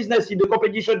people do business in the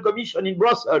Competition Commission in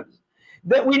Brussels.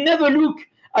 That we never look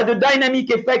at the dynamic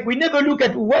effect. We never look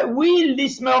at what will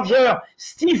this merger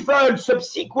stifle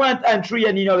subsequent entry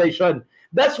and innovation.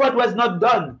 That's what was not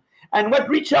done. And what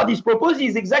Richard is proposing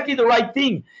is exactly the right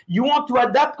thing. You want to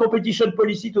adapt competition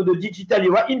policy to the digital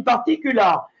era, in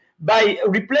particular by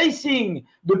replacing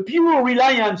the pure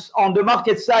reliance on the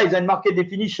market size and market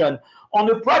definition on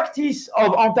the practice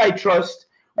of antitrust,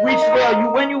 which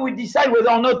when you would decide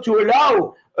whether or not to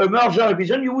allow a merger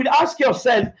acquisition, you would ask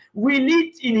yourself, will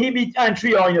it inhibit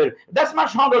entry or not? That's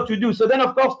much harder to do. So then,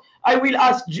 of course, I will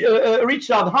ask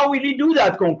Richard, how will he do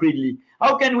that concretely?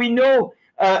 How can we know,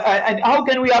 and how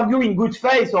can we argue in good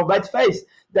faith or bad faith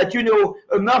that,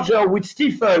 a merger would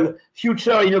stifle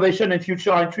future innovation and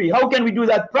future entry? How can we do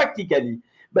that practically?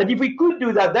 But if we could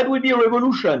do that, that would be a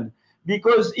revolution,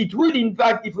 because it would, in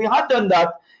fact, if we had done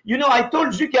that, I told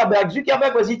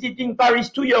Zuckerberg was in Paris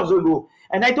 2 years ago,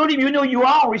 and I told him, you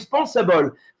are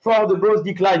responsible for the growth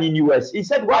decline in US. He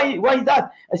said, why is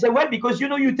that? I said, well, because,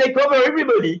 you take over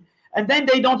everybody, and then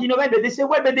they don't innovate. But they say,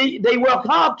 well, but they work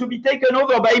hard to be taken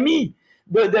over by me.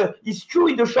 It's true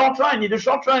in the short run. In the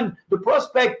short run, the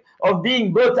prospect of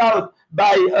being bought out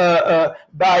by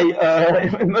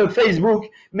Facebook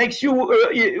makes you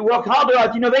work harder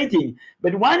at innovating.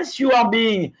 But once you are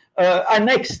being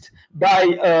annexed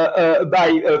by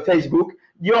Facebook,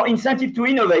 your incentive to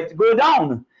innovate go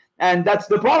down, and that's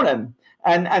the problem.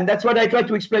 And that's what I tried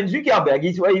to explain to Zuckerberg.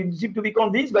 He seemed to be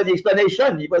convinced by the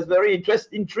explanation. He was very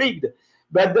intrigued.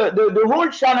 But the whole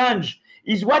challenge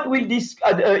is what will this,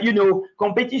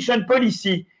 competition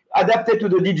policy adapted to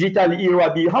the digital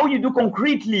era be? How you do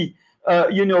concretely,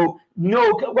 know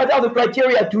what are the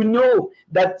criteria to know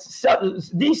that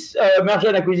this merger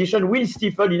and acquisition will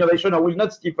stifle innovation or will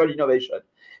not stifle innovation?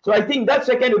 So I think that's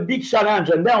a kind of big challenge.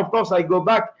 And then, of course, I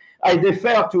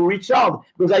defer to Richard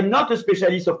because I'm not a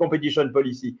specialist of competition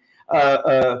policy.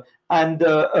 But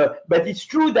it's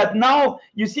true that now,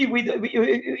 you see,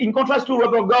 in contrast to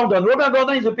Robert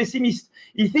Gordon is a pessimist.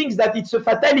 He thinks that it's a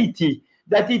fatality,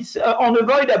 that it's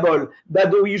unavoidable,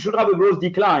 that you should have a growth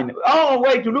decline. Our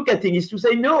way to look at things is to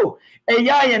say, no,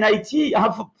 AI and IT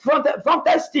have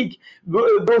fantastic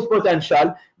growth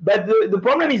potential, but the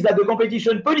problem is that the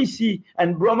competition policy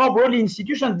and more broadly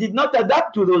institutions did not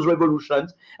adapt to those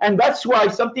revolutions, and that's why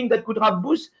something that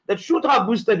should have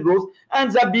boosted growth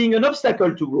ends up being an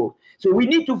obstacle to growth. So we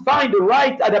need to find the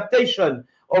right adaptation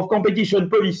of competition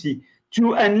policy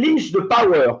to unleash the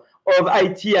power of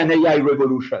IT and AI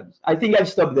revolutions. I think I'll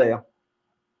stop there.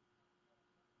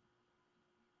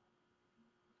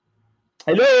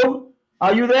 Hello,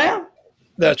 are you there?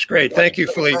 That's great. Thank you,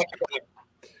 Philippe.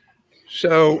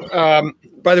 So,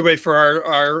 by the way, for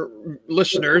our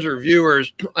listeners or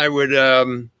viewers, I would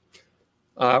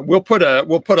we'll put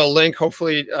a link,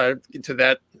 hopefully, to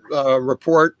that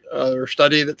report or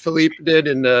study that Philippe did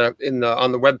on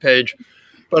the webpage.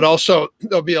 But also,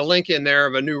 there'll be a link in there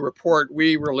of a new report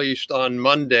we released on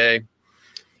Monday,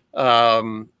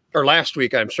 or last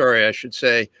week, I'm sorry, I should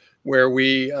say, where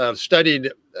we studied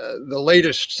the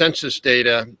latest census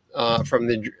data from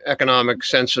the economic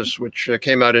census, which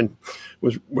came out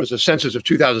was a census of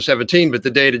 2017, but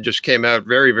the data just came out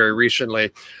very, very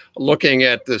recently, looking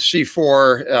at the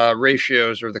C4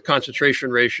 ratios, or the concentration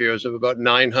ratios, of about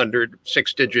 900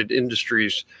 six-digit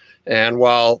industries. And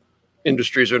while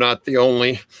industries are not the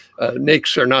only,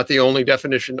 NAICS are not the only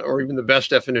definition or even the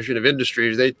best definition of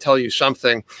industries, they tell you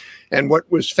something. And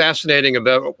what was fascinating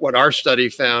about what our study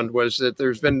found was that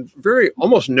there's been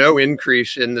almost no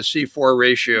increase in the C4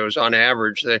 ratios on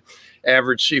average. The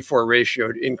average C4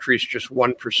 ratio increased just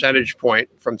 1 percentage point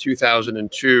from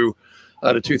 2002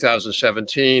 to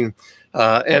 2017.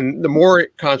 And the more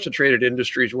concentrated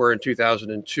industries were in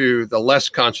 2002, the less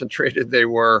concentrated they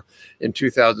were in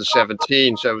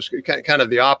 2017. So it was kind of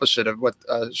the opposite of what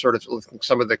sort of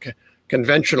some of the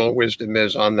conventional wisdom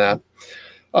is on that.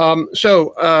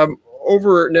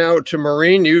 Over now to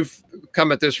Maureen. You've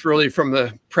come at this really from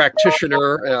the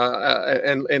practitioner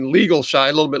and legal side,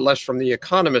 a little bit less from the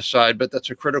economist side, but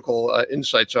that's a critical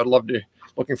insight. So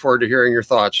looking forward to hearing your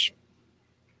thoughts.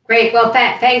 Great. Well,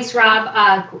 thanks,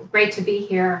 Rob. Great to be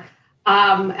here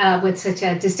with such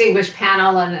a distinguished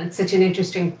panel and such an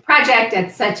interesting project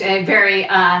at such a very,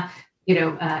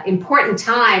 important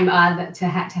time to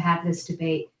have this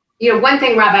debate. One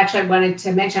thing, Rob, actually I wanted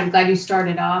to mention, I'm glad you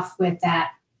started off with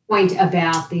that point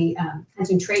about the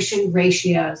concentration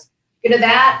ratios.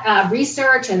 That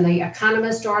research and the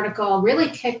Economist article really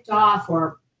kicked off,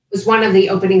 or was one of the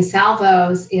opening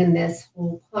salvos in this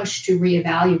whole push to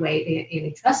reevaluate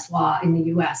antitrust law in the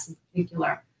U.S. in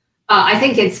particular. I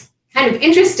think it's kind of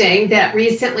interesting that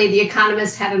recently The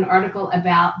Economist had an article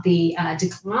about the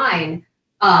decline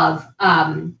of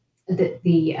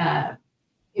the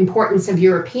importance of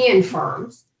European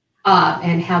firms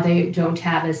and how they don't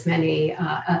have as many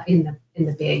in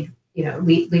the big,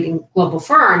 leading global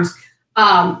firms.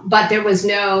 But there was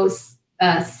no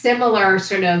similar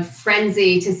sort of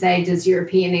frenzy to say, does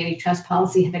European antitrust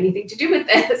policy have anything to do with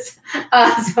this?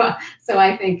 So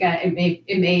I think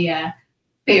it may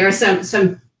bear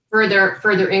some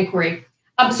further inquiry.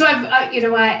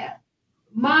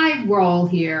 My role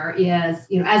here is,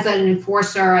 as an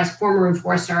enforcer, as former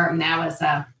enforcer, and now as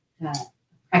a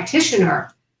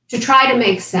practitioner, to try to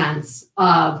make sense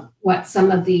of what some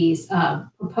of these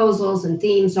proposals and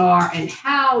themes are, and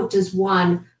how does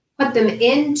one put them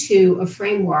into a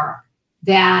framework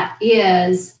that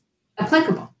is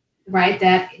applicable, right?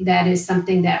 That is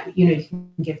something that you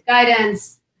can give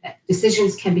guidance, that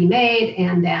decisions can be made,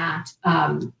 and that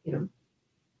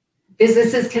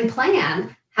businesses can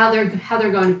plan how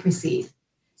they're going to proceed.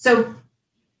 So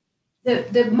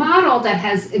the model that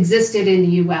has existed in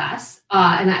the U.S.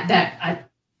 And that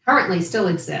currently still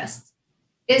exists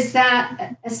is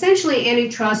that essentially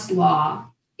antitrust law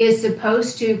is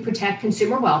supposed to protect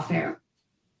consumer welfare.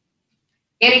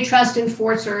 Antitrust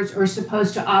enforcers are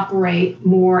supposed to operate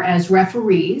more as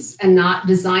referees and not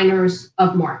designers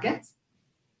of markets.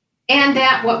 And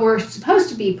that what we're supposed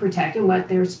to be protecting, what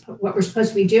we're supposed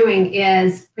to be doing,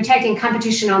 is protecting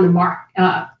competition on the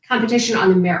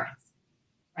merits,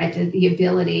 right? The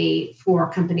ability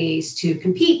for companies to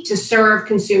compete to serve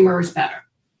consumers better.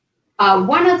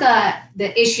 One of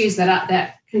the issues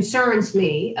that concerns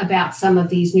me about some of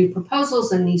these new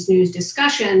proposals and these new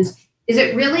discussions is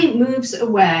it really moves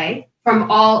away from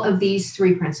all of these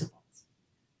three principles.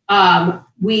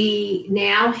 We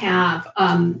now have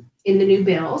in the new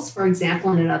bills, for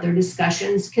example, and in other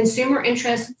discussions, consumer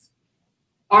interests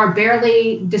are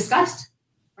barely discussed,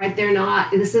 right? They're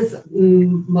not, this is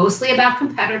mostly about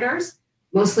competitors,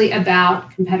 mostly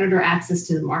about competitor access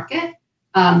to the market,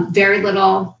 very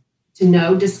little to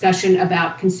no discussion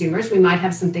about consumers. We might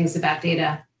have some things about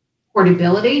data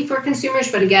portability for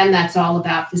consumers, but again, that's all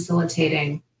about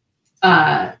facilitating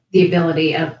the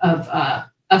ability of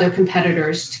other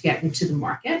competitors to get into the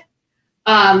market.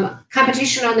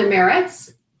 Competition on the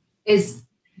merits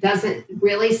doesn't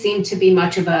really seem to be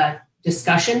much of a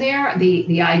discussion there.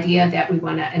 The idea that we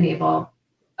want to enable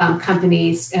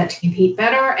companies to compete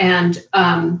better and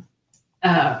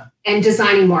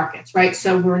designing markets, right?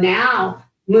 So we're now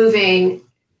moving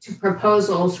to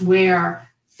proposals where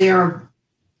there are,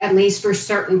 at least for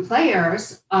certain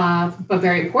players, but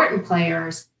very important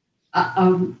players,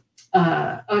 almost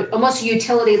a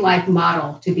utility-like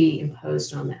model to be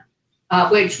imposed on them,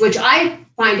 which I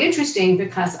find interesting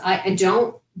because I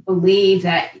don't believe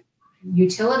that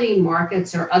utility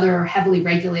markets or other heavily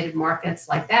regulated markets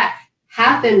like that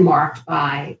have been marked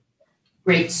by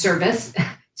great service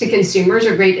to consumers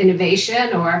or great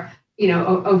innovation or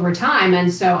over time.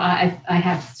 And so I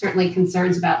have certainly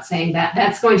concerns about saying that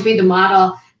that's going to be the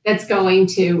model that's going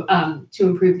to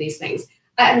improve these things.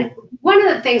 And one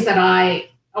of the things that I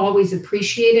always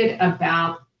appreciated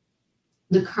about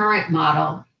the current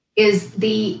model is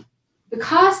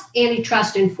because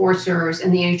antitrust enforcers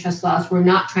and the antitrust laws were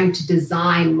not trying to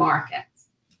design markets,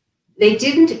 they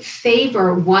didn't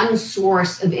favor one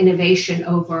source of innovation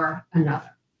over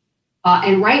another.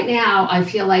 And right now, I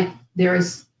feel like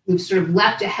we've sort of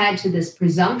leapt ahead to this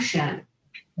presumption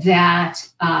that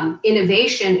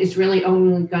innovation is really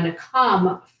only going to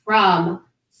come from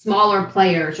smaller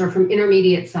players or from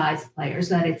intermediate-sized players,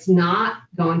 that it's not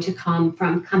going to come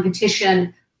from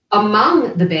competition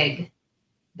among the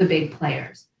big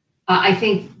players. I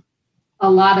think a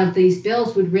lot of these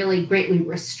bills would really greatly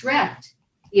restrict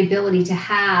the ability to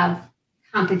have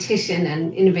competition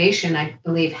and innovation, I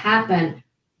believe, happen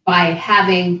by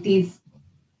having these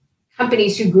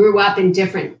companies who grew up in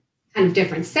different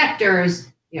sectors,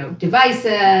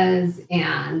 devices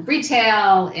and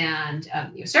retail and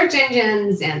search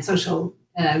engines and social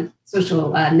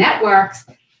networks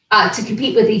to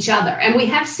compete with each other. And we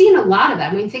have seen a lot of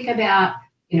that. When you think about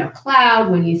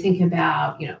cloud, when you think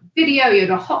about video, you have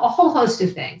a whole host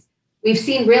of things. We've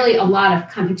seen really a lot of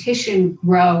competition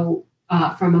grow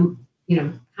from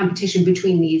competition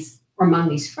between these or among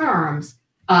these firms.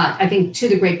 I think to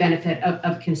the great benefit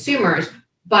of consumers.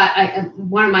 But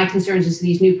one of my concerns is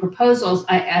these new proposals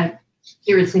I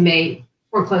seriously may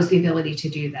foreclose the ability to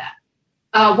do that.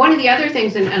 One of the other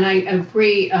things, and I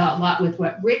agree a lot with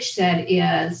what Rich said,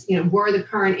 is were the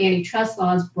current antitrust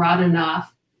laws broad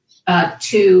enough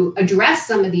to address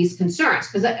some of these concerns?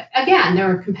 Because again, there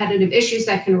are competitive issues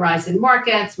that can arise in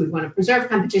markets. We want to preserve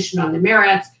competition on the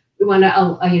merits. We want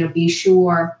to be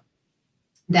sure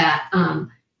that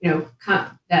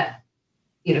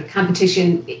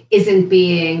competition isn't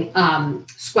being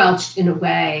squelched in a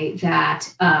way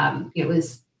that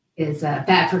is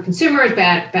bad for consumers,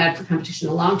 bad for competition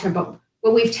in the long term. But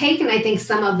when we've taken, I think,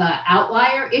 some of the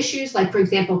outlier issues, like for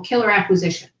example, killer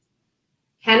acquisition.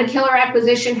 Can a killer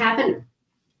acquisition happen?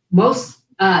 Most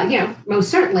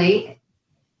certainly,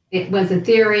 it was a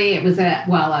theory. It was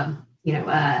an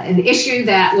issue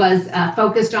that was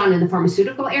focused on in the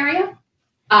pharmaceutical area.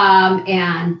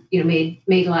 And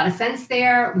made a lot of sense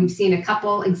there. We've seen a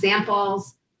couple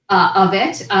examples of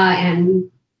it, and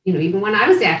even when I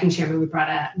was the acting chairman, we brought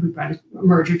a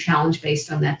merger challenge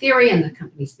based on that theory, and the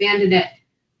companies banded it.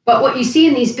 But what you see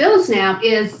in these bills now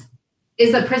is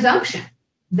a presumption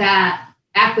that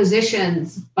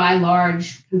acquisitions by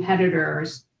large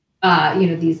competitors,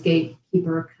 these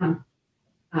gatekeeper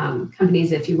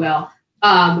companies, if you will,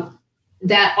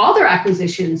 that all their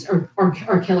acquisitions are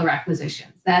killer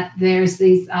acquisitions, that there's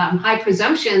these high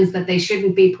presumptions that they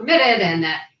shouldn't be permitted, and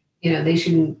that they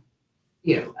shouldn't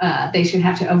they should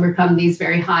have to overcome these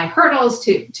very high hurdles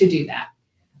to do that.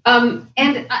 And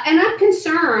I'm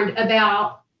concerned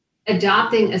about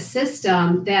adopting a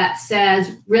system that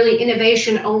says really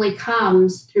innovation only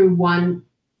comes through one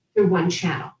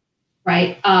channel,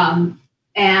 right?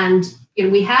 And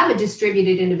we have a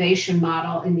distributed innovation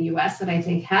model in the U.S. that I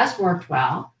think has worked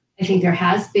well. I think there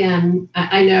has been,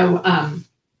 I know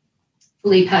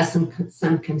Philippe has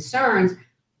some concerns,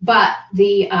 but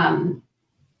the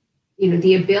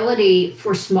ability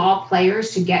for small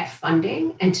players to get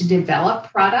funding and to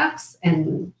develop products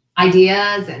and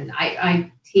ideas and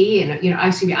IT and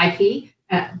IP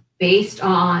based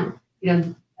on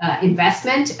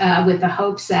investment with the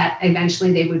hopes that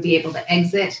eventually they would be able to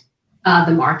exit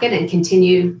the market and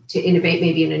continue to innovate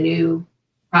maybe in a new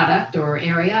product or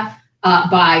area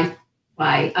by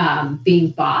being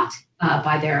bought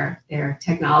by their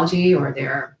technology or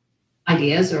their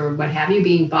ideas or what have you,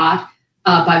 being bought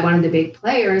by one of the big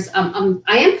players. I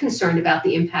am concerned about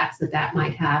the impacts that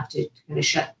might have to kind of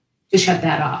shut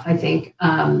that off. I think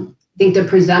the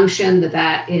presumption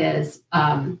that is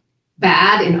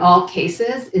bad in all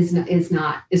cases is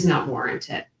not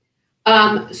warranted.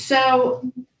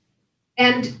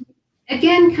 And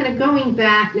again, kind of going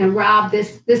back now, Rob,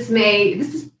 this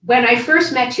is when I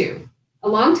first met you a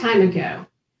long time ago,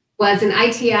 was an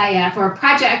ITIF or a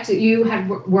project that you had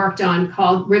worked on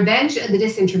called Revenge of the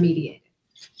Disintermediated.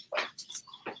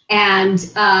 And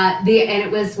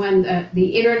it was when the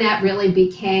internet really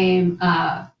became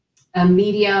a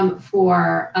medium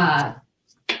for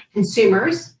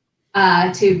consumers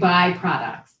to buy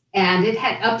products, and it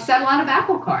had upset a lot of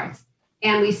apple carts.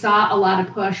 And we saw a lot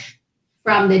of push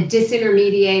from the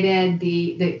disintermediated,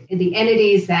 the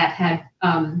entities that had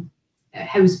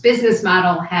whose business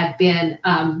model had been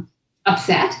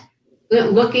upset,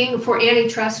 looking for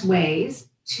antitrust ways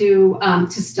to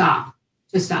stop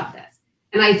this.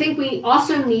 And I think we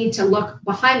also need to look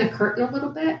behind the curtain a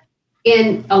little bit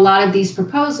in a lot of these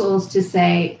proposals to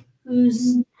say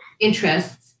who's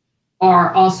interests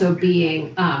are also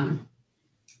being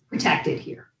protected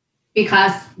here.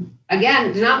 Because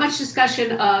again, there's not much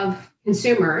discussion of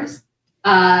consumers.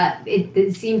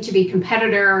 It seemed to be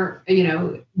competitor,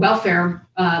 welfare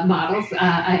models.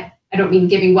 I don't mean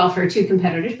giving welfare to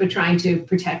competitors, but trying to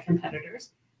protect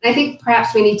competitors. And I think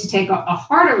perhaps we need to take a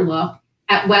harder look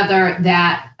at whether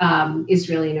that is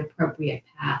really an appropriate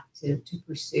path to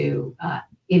pursue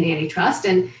in antitrust.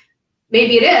 And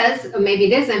maybe it is, or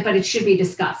maybe it isn't, but it should be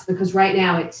discussed, because right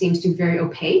now it seems to be very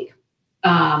opaque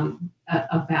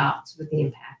about sort of the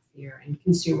impacts here, and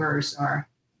consumers are,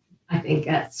 I think,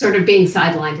 sort of being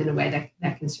sidelined in a way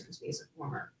that concerns me as a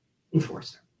former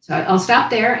enforcer. So I'll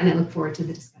stop there, and I look forward to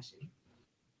the discussion.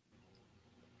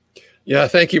 Yeah,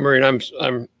 thank you,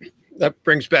 Maureen. That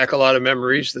brings back a lot of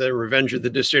memories. The Revenge of the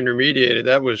Disintermediated.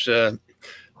 That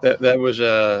was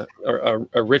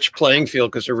a rich playing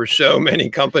field, because there were so many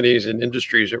companies and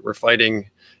industries that were fighting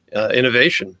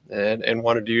innovation and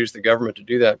wanted to use the government to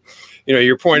do that.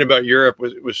 Your point about Europe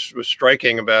was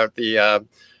striking about the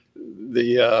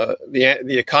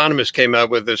Economist came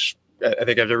out with this. I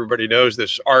think, as everybody knows,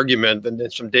 this argument and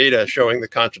then some data showing the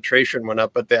concentration went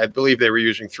up, but I believe they were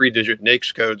using 3-digit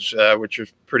NAICS codes, which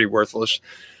is pretty worthless.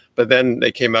 But then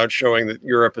they came out showing that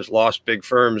Europe has lost big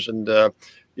firms, and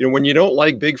when you don't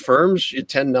like big firms, you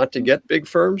tend not to get big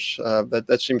firms.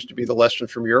 That seems to be the lesson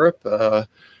from Europe.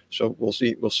 So we'll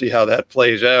see how that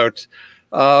plays out.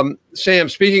 Sam,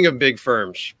 speaking of big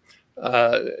firms,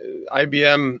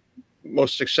 IBM,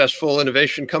 most successful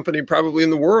innovation company probably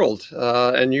in the world,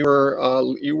 and you were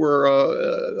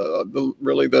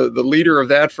really the leader of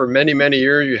that for many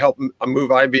years. You helped move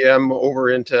IBM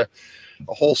over into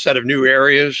a whole set of new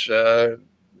areas,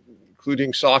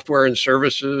 including software and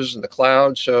services and the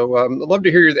cloud. So I'd love to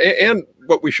hear you. And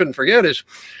what we shouldn't forget is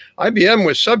IBM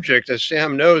was subject, as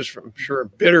Sam knows from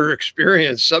bitter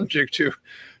experience, subject to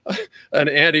an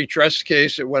antitrust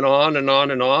case that went on and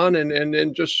on and on,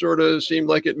 and just sort of seemed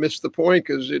like it missed the point,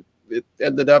 because it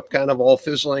ended up kind of all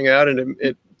fizzling out, and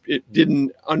it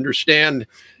didn't understand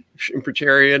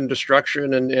Schumpeterian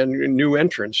destruction and new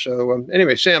entrants. So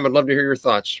anyway, Sam, I'd love to hear your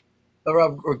thoughts.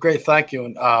 Rob, great, thank you.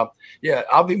 And yeah,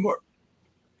 I'll be more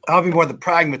the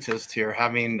pragmatist here,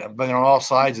 having been on all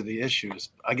sides of the issues.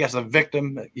 I guess a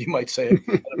victim, you might say, at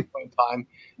a point in time,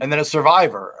 and then a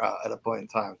survivor at a point in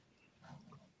time.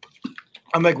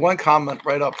 I'll make one comment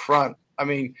right up front. I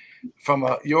mean, from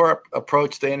a Europe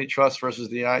approach to antitrust versus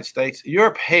the United States,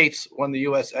 Europe hates when the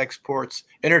U.S. exports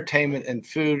entertainment and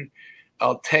food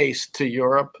taste to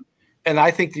Europe. And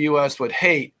I think the U.S. would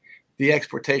hate the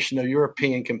exportation of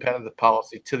European competitive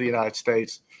policy to the United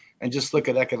States. And just look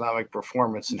at economic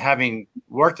performance. And having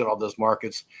worked at all those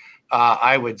markets,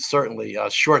 I would certainly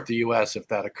short the U.S. if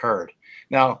that occurred.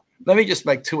 Now, let me just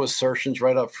make two assertions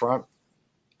right up front,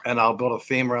 and I'll build a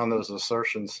theme around those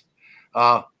assertions.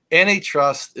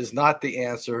 Antitrust is not the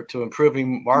answer to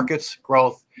improving markets,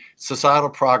 growth, societal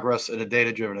progress in a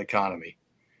data-driven economy.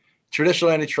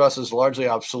 Traditional antitrust is largely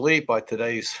obsolete by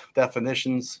today's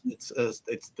definitions. It's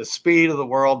the speed of the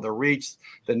world, the reach,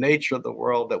 the nature of the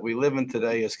world that we live in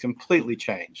today is completely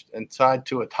changed and tied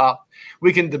to a top.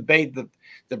 We can debate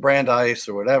the Brandeis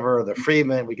or whatever, the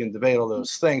Freeman, we can debate all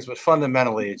those things, but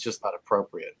fundamentally it's just not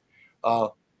appropriate.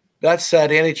 That said,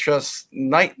 antitrust,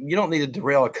 you don't need to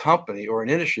derail a company or an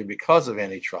industry because of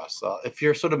antitrust. If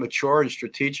you're sort of mature and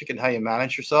strategic in how you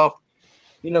manage yourself,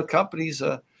 companies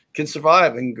can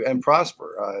survive and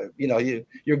prosper.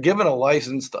 You're given a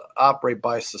license to operate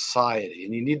by society,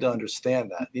 and you need to understand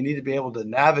that. You need to be able to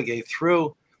navigate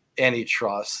through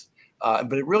antitrust,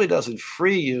 but it really doesn't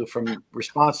free you from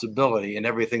responsibility in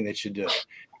everything that you do.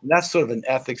 And that's sort of an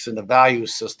ethics and a value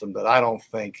system that I don't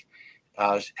think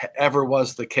ever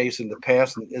was the case in the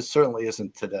past, and it certainly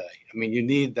isn't today. I mean, you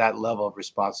need that level of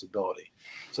responsibility.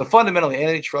 So fundamentally,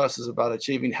 antitrust is about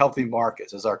achieving healthy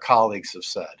markets, as our colleagues have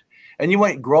said. And you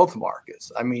want growth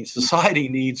markets. I mean, society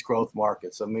needs growth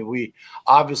markets. I mean, we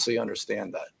obviously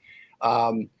understand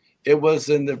that. It was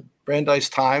in the Brandeis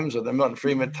times or the Milton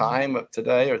Friedman time of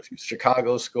today, or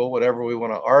Chicago school, whatever we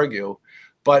want to argue.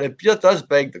 But it just does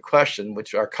beg the question,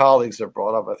 which our colleagues have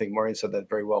brought up. I think Maureen said that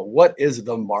very well. What is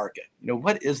the market?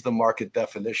 What is the market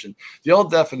definition? The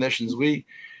old definitions, there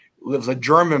was a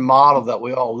German model that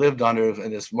we all lived under,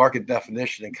 and this market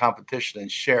definition and competition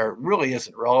and share really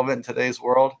isn't relevant in today's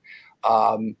world.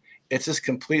 It's just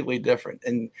completely different.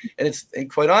 And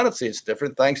quite honestly, it's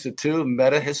different thanks to two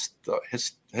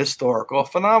historical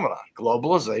phenomena,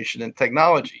 globalization and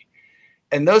technology.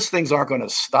 And those things aren't going to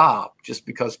stop just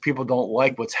because people don't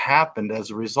like what's happened as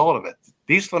a result of it.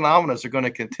 These phenomena are going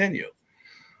to continue.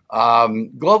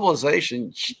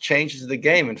 Globalization changes the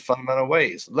game in fundamental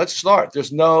ways. Let's start.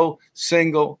 There's no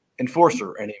single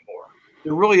enforcer anymore.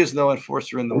 There really is no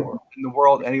enforcer in the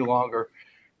world any longer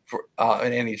for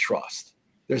in antitrust.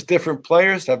 There's different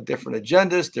players have different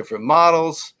agendas, different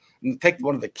models. And take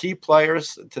one of the key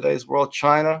players in today's world,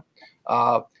 China.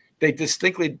 They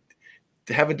distinctly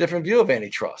have a different view of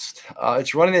antitrust.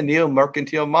 It's running a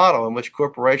neo-mercantile model in which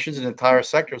corporations and entire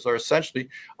sectors are essentially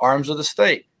arms of the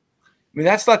state. I mean,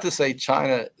 that's not to say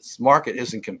China's market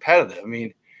isn't competitive. I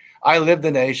mean, I lived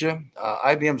in Asia.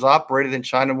 IBM's operated in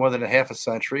China more than a half a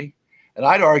century. And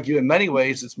I'd argue in many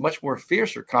ways it's much more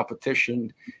fiercer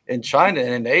competition in China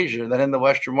and in Asia than in the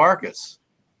Western markets.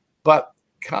 But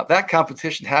that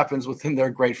competition happens within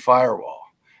their great firewall.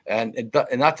 And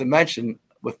not to mention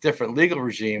with different legal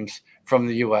regimes from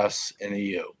the US and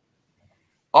EU.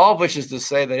 All of which is to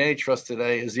say that antitrust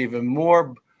today is even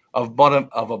more of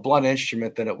a blunt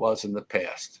instrument than it was in the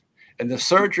past. And the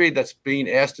surgery that's being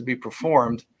asked to be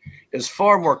performed is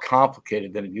far more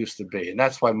complicated than it used to be. And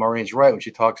that's why Maureen's right when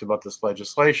she talks about this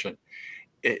legislation.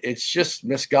 It's just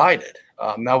misguided.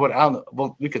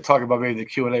 Well, we could talk about maybe the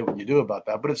Q&A when you do about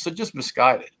that, but it's just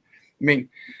misguided. I mean,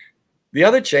 the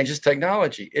other change is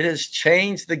technology. It has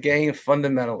changed the game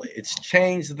fundamentally. It's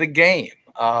changed the game.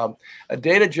 A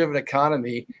data-driven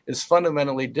economy is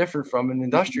fundamentally different from an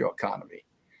industrial economy.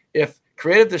 If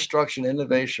creative destruction and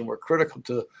innovation were critical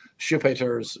to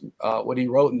Schumpeter's, what he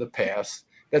wrote in the past,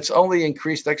 that's only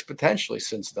increased exponentially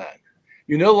since then.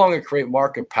 You no longer create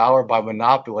market power by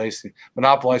monopolizing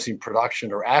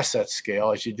production or asset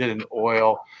scale as you did in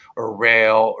oil or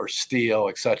rail or steel,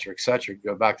 et cetera,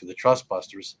 go back to the trust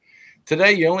busters.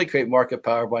 Today, you only create market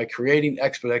power by creating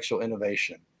exponential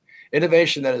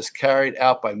innovation that is carried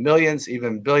out by millions,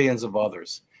 even billions of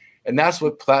others. And that's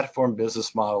what platform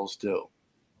business models do.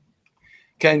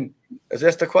 As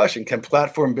asked the question, can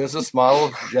platform business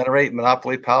models generate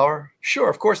monopoly power? Sure,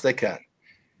 of course they can.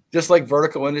 Just like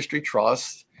vertical industry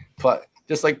trusts,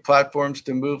 just like platforms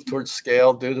to move towards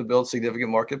scale due to build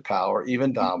significant market power,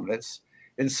 even dominance,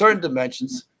 in certain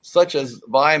dimensions, such as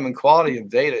volume and quality of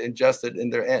data ingested in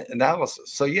their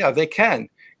analysis. So yeah, they can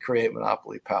create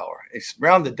monopoly power. It's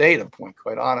around the data point,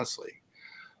 quite honestly.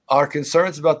 Are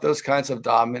concerns about those kinds of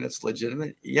dominance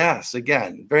legitimate? Yes,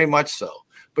 again, very much so.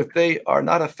 But they are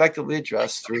not effectively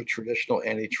addressed through traditional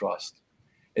antitrust.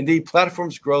 Indeed,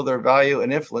 platforms grow their value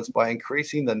and influence by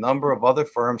increasing the number of other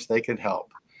firms they can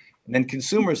help, and then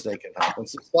consumers they can help, and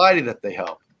society that they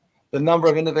help, the number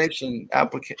of innovative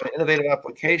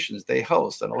applications they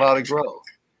host and allow to grow.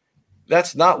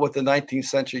 That's not what the 19th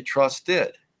century trust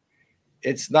did.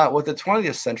 It's not what the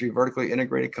 20th century vertically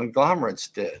integrated conglomerates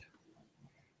did.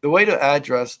 The way to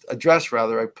address a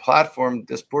platform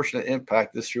disproportionate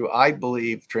impact is through, I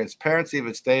believe, transparency of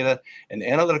its data and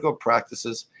analytical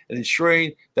practices, and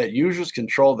ensuring that users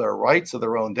control their rights of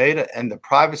their own data and their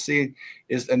privacy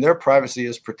is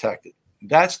protected.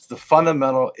 That's the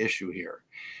fundamental issue here.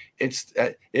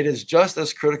 It is just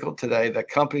as critical today that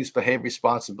companies behave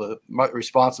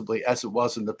responsibly as it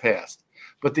was in the past.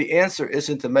 But the answer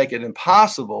isn't to make it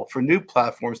impossible for new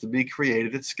platforms to be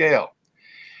created at scale.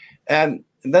 And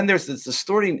then there's this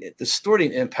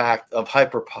distorting impact of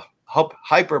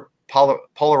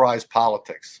hyper-polarized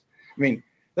politics. I mean,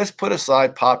 let's put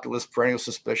aside populist perennial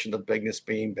suspicion of bigness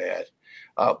being bad.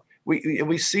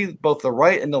 We see both the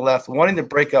right and the left wanting to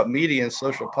break up media and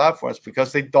social platforms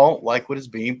because they don't like what is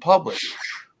being published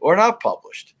or not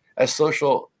published, as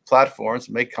social platforms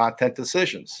make content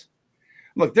decisions.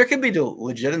 Look, there can be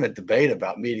legitimate debate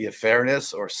about media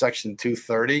fairness or Section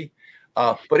 230,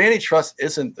 but antitrust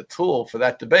isn't the tool for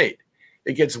that debate.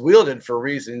 It gets wielded for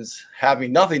reasons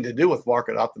having nothing to do with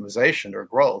market optimization or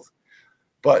growth.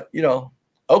 But,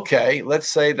 okay, let's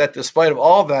say that despite of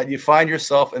all that, you find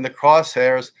yourself in the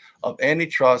crosshairs of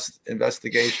antitrust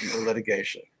investigation or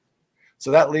litigation.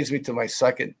 So that leads me to my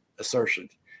second assertion.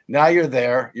 Now you're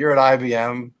there, you're at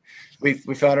IBM. We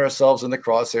found ourselves in the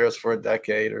crosshairs for a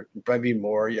decade or maybe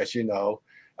more, as you know.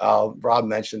 Rob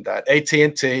mentioned that.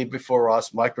 AT&T before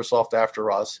us, Microsoft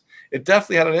after us. It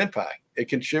definitely had an impact. It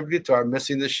contributed to our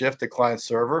missing the shift to client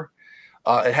server.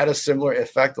 It had a similar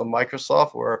effect on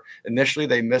Microsoft where initially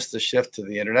they missed the shift to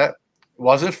the internet. It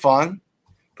wasn't fun,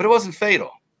 but it wasn't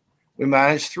fatal. We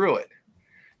managed through it.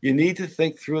 You need to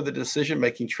think through the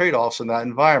decision-making trade-offs in that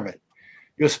environment.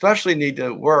 You especially need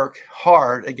to work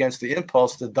hard against the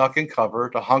impulse to duck and cover,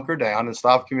 to hunker down and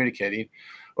stop communicating,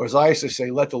 or as I used to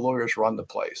say, let the lawyers run the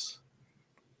place.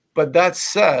 But that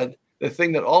said, the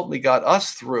thing that ultimately got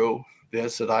us through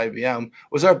this at IBM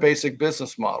was our basic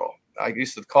business model. I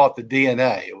used to call it the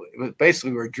DNA.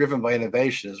 Basically, we were driven by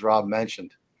innovation, as Rob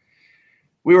mentioned.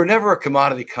 We were never a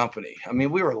commodity company. I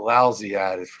mean, we were lousy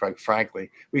at it,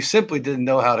 frankly. We simply didn't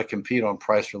know how to compete on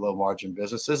price for low margin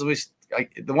businesses.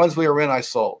 The ones we were in, I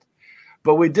sold.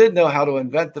 But we did know how to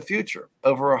invent the future.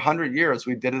 Over 100 years,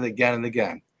 we did it again and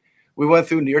again. We went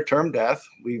through near-term death.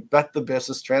 We bet the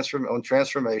business on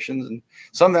transformations, and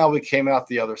somehow we came out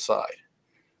the other side.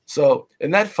 So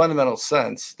in that fundamental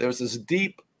sense, there's this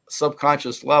deep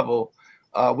subconscious level.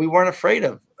 We weren't afraid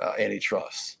of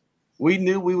antitrust. We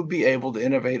knew we would be able to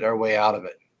innovate our way out of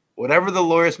it. Whatever the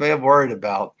lawyers may have worried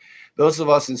about, those of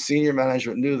us in senior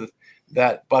management knew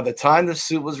that by the time the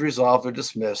suit was resolved or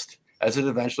dismissed, as it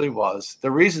eventually was, the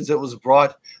reasons it was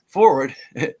brought forward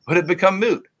would have become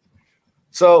moot.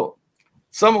 So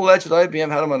some alleged that IBM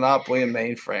had a monopoly in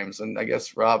mainframes, and I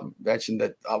guess Rob mentioned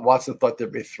that Watson thought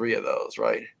there'd be 3 of those,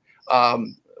 right?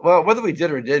 Well, whether we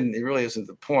did or didn't, it really isn't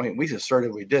the point. We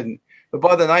asserted we didn't. But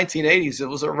by the 1980s, it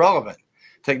was irrelevant.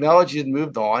 Technology had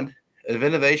moved on,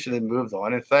 innovation had moved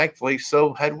on, and thankfully,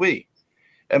 so had we.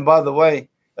 And by the way,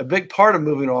 a big part of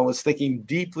moving on was thinking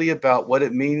deeply about what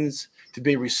it means to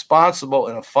be responsible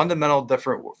in a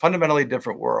fundamentally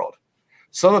different world.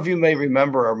 Some of you may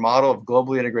remember our model of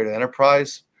globally integrated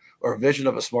enterprise or vision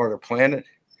of a smarter planet.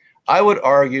 I would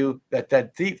argue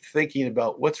that deep thinking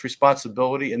about what's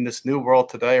responsibility in this new world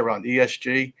today around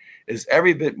ESG is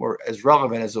every bit more as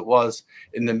relevant as it was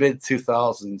in the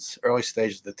mid-2000s, early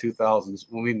stages of the 2000s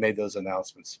when we made those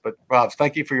announcements. But Rob,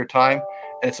 thank you for your time,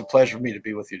 and it's a pleasure for me to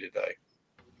be with you today.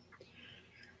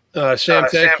 Sam,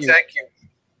 thank you.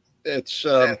 It's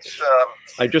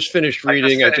I just finished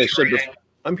reading. As I said before,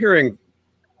 I'm hearing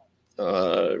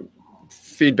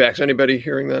feedbacks. Anybody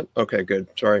hearing that? Okay, good.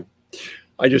 Sorry.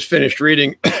 I just finished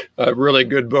reading a really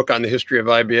good book on the history of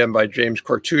IBM by James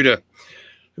Cortuda,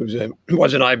 who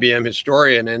was an IBM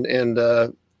historian,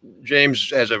 and James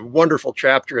has a wonderful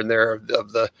chapter in there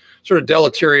of the sort of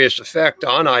deleterious effect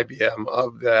on IBM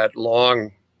of that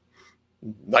long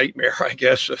nightmare, I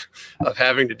guess, of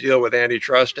having to deal with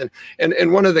antitrust.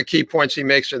 And one of the key points he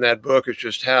makes in that book is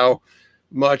just how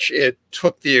much it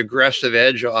took the aggressive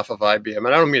edge off of IBM. And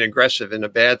I don't mean aggressive in a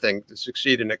bad thing. To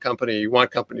succeed in a company, you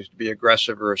want companies to be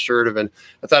aggressive or assertive. And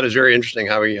I thought it was very interesting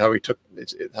how he took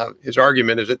his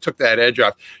argument is it took that edge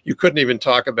off. You couldn't even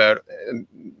talk about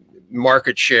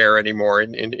market share anymore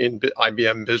in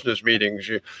IBM business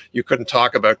meetings. You couldn't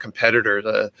talk about competitors.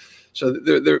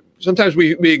 So sometimes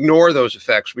we ignore those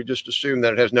effects. We just assume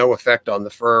that it has no effect on the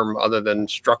firm other than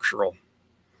structural.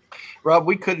 Rob,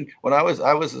 we couldn't, when I was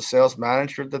a sales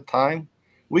manager at the time,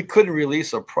 we couldn't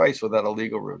release a price without a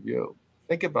legal review.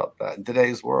 Think about that in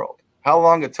today's world. How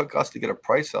long it took us to get a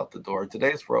price out the door in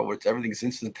today's world, which everything's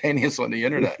instantaneous on the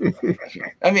internet.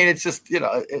 I mean, it's just,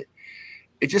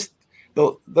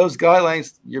 those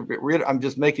guidelines, I'm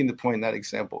just making the point in that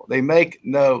example. They make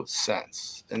no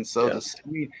sense. And so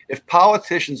if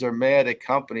politicians are mad at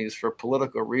companies for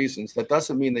political reasons, that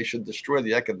doesn't mean they should destroy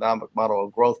the economic model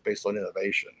of growth based on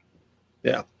innovation.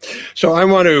 Yeah. So I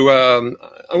want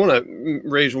to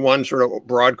raise one sort of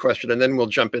broad question, and then we'll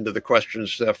jump into the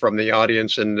questions from the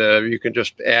audience, and you can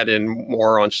just add in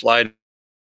more on slide.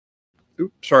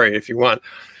 Oops, sorry, if you want.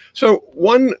 So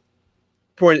one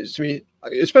point to me,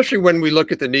 especially when we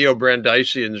look at the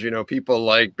Neo-Brandeisians, people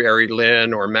like Barry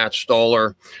Lynn or Matt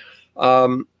Stoller.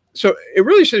 So it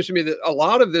really seems to me that a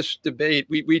lot of this debate,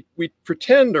 we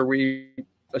pretend or we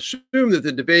assume that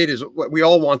the debate is we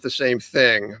all want the same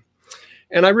thing.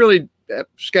 And I really am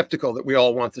skeptical that we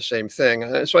all want the same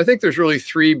thing. So I think there's really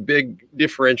 3 big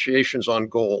differentiations on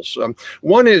goals.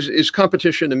 One is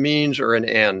competition a means or an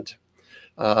end?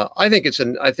 I think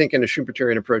in a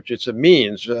Schumpeterian approach, it's a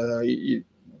means. You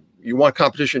want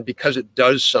competition because it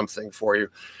does something for you.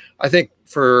 I think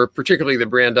for particularly the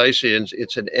Brandeisians,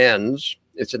 it's an end.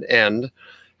 It's an end.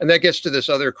 And that gets to this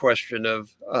other question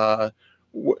of how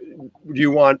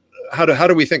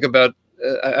do we think about,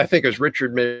 I think as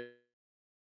Richard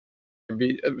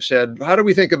said, how do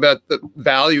we think about the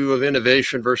value of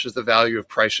innovation versus the value of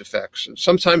price effects? And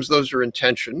sometimes those are in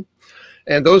tension,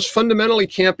 and those fundamentally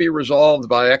can't be resolved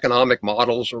by economic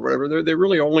models or whatever. They're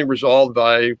really only resolved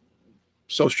by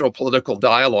social political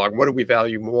dialogue. What do we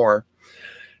value more?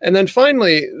 And then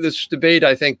finally, this debate,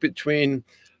 I think, between,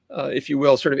 if you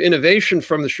will, sort of innovation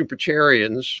from the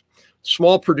Schumpeterians,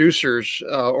 small producers,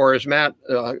 or as Matt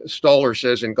Stoller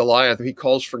says in Goliath, he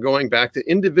calls for going back to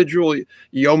individual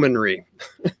yeomanry.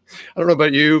 I don't know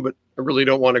about you, but I really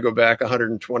don't want to go back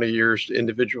 120 years to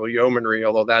individual yeomanry,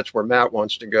 although that's where Matt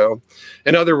wants to go.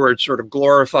 In other words, sort of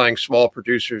glorifying small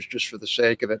producers just for the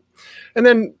sake of it. And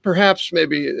then perhaps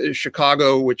maybe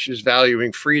Chicago, which is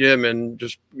valuing freedom and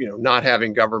just, not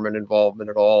having government involvement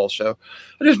at all. So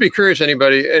I'd just be curious, any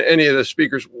of the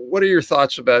speakers, what are your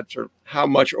thoughts about sort of how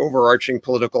much overarching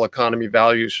political economy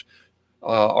values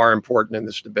are important in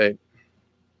this debate?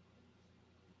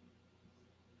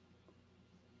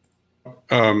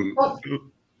 Well,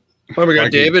 we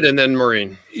got David and then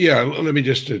Maureen. Yeah, let me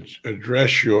just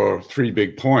address your three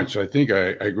big points. I think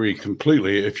I agree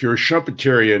completely. If you're a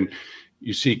Schumpeterian,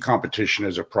 you see competition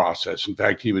as a process. In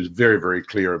fact, he was very, very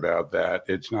clear about that.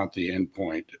 It's not the end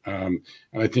point. And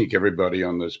I think everybody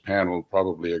on this panel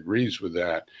probably agrees with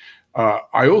that.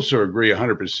 I also agree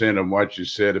 100% on what you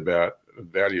said about the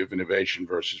value of innovation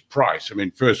versus price. I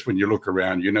mean, first, when you look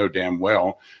around, you know damn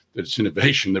well that it's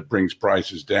innovation that brings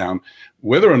prices down.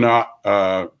 Whether or not,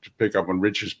 to pick up on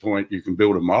Rich's point, you can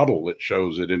build a model that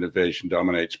shows that innovation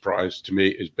dominates price, to me,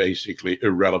 is basically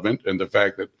irrelevant. And the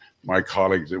fact that my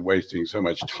colleagues are wasting so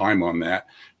much time on that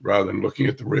rather than looking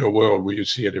at the real world where you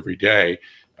see it every day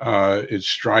is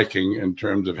striking in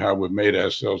terms of how we've made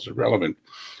ourselves irrelevant.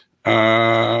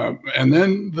 And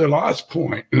then the last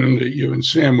point that you and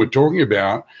Sam were talking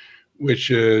about,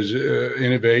 which is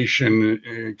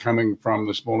innovation coming from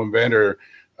the small inventor.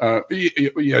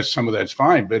 Yes, some of that's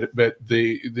fine, but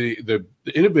the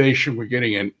innovation we're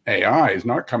getting in AI is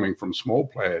not coming from small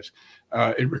players.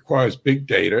 It requires big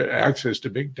data, access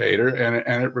to big data,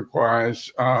 and it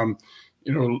requires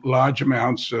large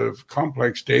amounts of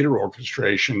complex data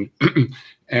orchestration,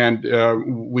 and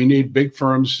we need big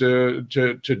firms to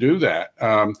do that.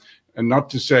 And not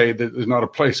to say that there's not a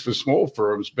place for small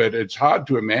firms, but it's hard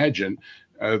to imagine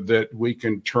that we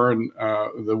can turn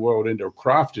the world into a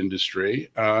craft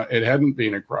industry. It hadn't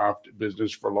been a craft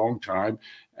business for a long time.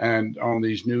 And on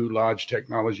these new large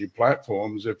technology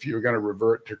platforms, if you're going to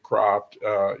revert to craft,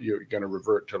 you're going to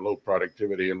revert to low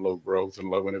productivity and low growth and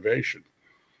low innovation.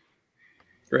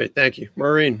 Great, thank you.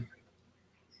 Maureen.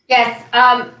 Yes,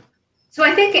 so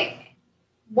I think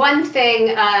one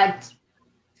thing,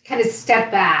 kind of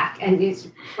step back, and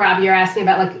Rob, you're asking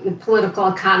about like the political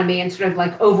economy and sort of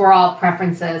like overall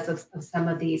preferences of some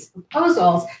of these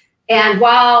proposals. And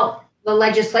while the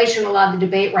legislation, a lot of the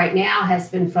debate right now has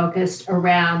been focused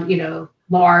around,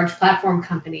 large platform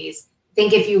companies, I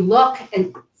think if you look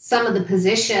at some of the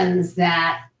positions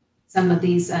that some of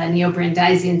these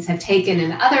Neo-Brandeisians have taken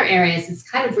in other areas, it's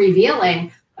kind of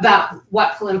revealing about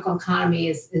what political economy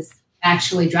is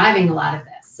actually driving a lot of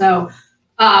this. So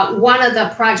one of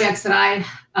the projects that I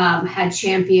had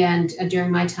championed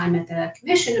during my time at the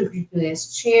commission, and particularly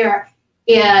as chair,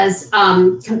 is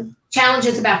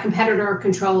challenges about competitor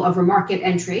control over market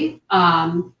entry.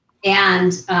 For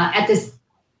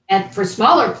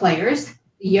smaller players,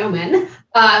 the yeoman,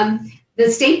 the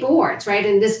state boards, right?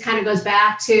 And this kind of goes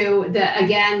back to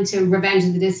to revenge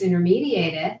of the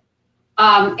disintermediated.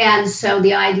 And so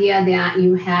the idea that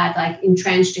you had like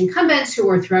entrenched incumbents who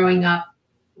were throwing up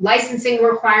licensing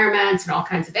requirements and all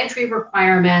kinds of entry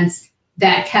requirements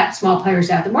that kept small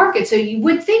players out of the market. So you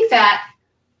would think that,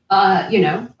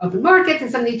 open markets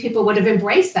and some of these people would have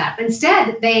embraced that. But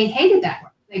instead, they hated that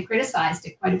work. They criticized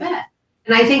it quite a bit.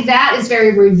 And I think that is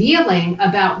very revealing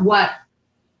about what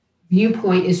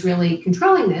viewpoint is really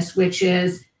controlling this, which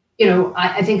is,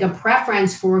 I think a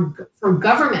preference for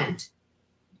government,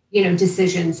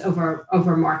 decisions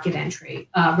over market entry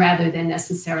rather than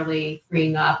necessarily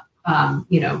freeing up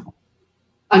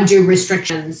undue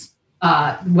restrictions,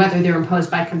 whether they're imposed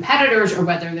by competitors or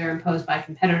whether they're imposed by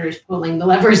competitors pulling the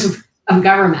levers of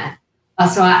government.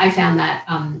 So I found that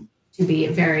to be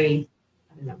a very,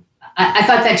 I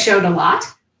thought that showed a lot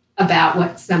about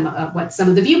what some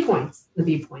of the viewpoints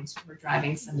were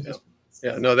driving some of these.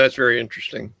 Yeah, no, that's very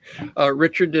interesting.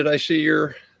 Richard, did I see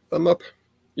your thumb up?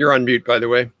 You're on mute, by the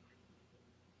way.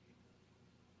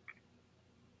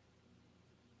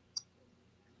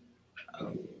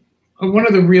 One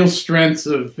of the real strengths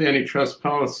of antitrust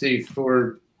policy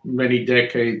for many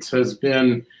decades has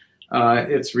been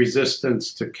its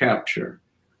resistance to capture.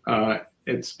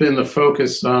 It's been the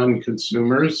focus on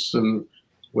consumers and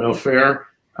welfare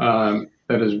that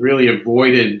has really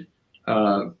avoided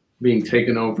being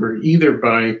taken over either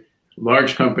by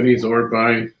large companies or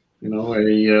by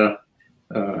a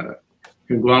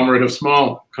conglomerate of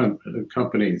small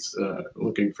companies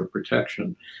looking for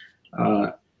protection.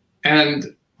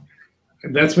 And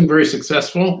that's been very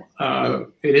successful.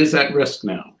 It is at risk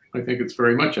now. I think it's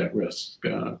very much at risk,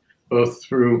 both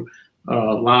through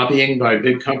lobbying by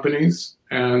big companies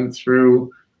and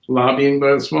through lobbying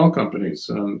by the small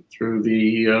companies through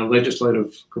the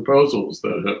legislative proposals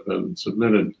that have been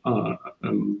submitted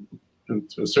and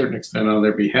to a certain extent on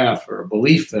their behalf, or a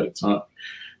belief that it's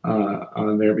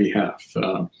on their behalf.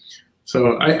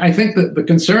 So I think that the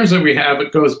concerns that we have,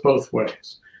 it goes both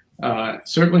ways.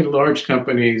 Certainly large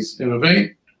companies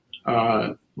innovate.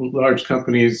 Large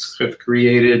companies have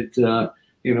created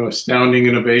astounding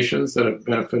innovations that have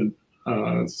benefited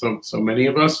so many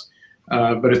of us.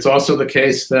 But it's also the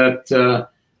case that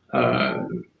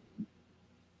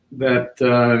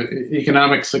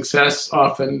economic success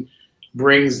often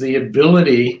brings the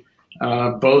ability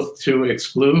both to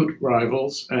exclude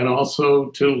rivals and also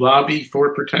to lobby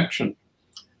for protection.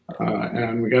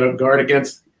 And we got to guard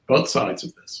against both sides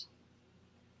of this.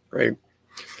 Great.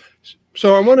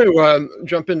 So I want to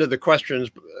jump into the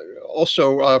questions.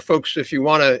 Also, folks, if you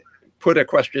want to put a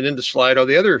question into Slido,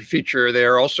 the other feature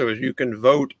there also is you can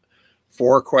vote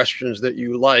for questions that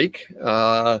you like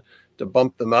to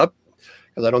bump them up,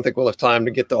 because I don't think we'll have time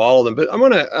to get to all of them. But I'm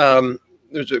going to,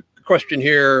 there's a question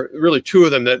here, really two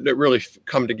of them that really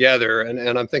come together.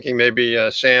 And I'm thinking maybe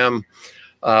Sam,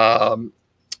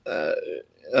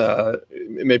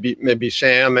 maybe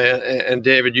Sam and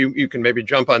David, you can maybe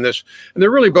jump on this. And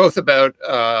they're really both about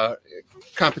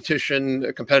competition,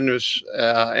 competitiveness,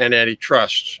 and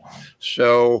antitrust.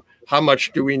 So how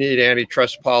much do we need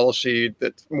antitrust policy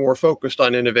that's more focused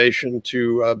on innovation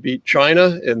to beat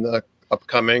China in the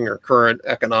upcoming or current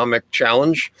economic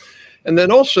challenge? And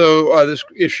then also this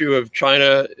issue of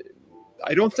China.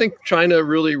 I don't think China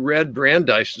really read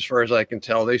Brandeis, as far as I can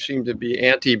tell. They seem to be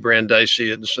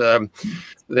anti-Brandeisians.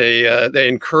 They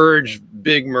encourage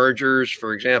big mergers,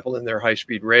 for example, in their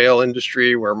high-speed rail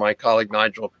industry, where my colleague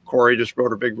Nigel Corey just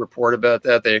wrote a big report about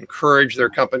that. They encourage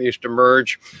their companies to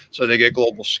merge so they get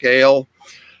global scale.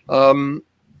 I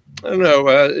don't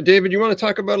know, David, you want to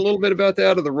talk about a little bit about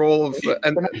that, or the role of?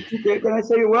 Can I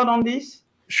say a word on this?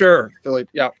 Sure, Philip.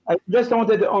 Yeah. I just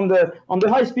wanted on the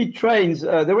high-speed trains.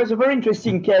 There was a very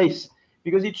interesting case,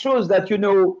 because it shows that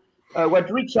what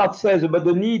Richard says about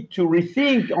the need to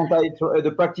rethink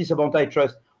the practice of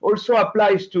antitrust also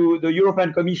applies to the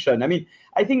European Commission. I mean,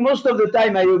 I think most of the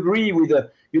time I agree with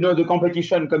the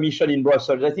Competition Commission in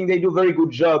Brussels. I think they do a very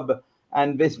good job,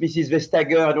 and Mrs.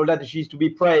 Vestager and all that, she's to be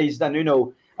praised. And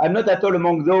I'm not at all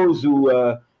among those who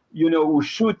who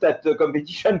shoot at the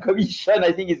Competition Commission.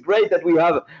 I think it's great that we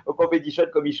have a Competition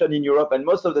Commission in Europe, and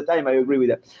most of the time I agree with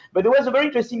that. But there was a very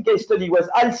interesting case study. It was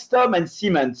Alstom and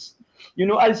Siemens.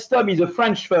 Alstom is a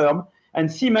French firm, and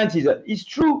Siemens is it's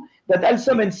true that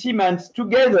Alstom and Siemens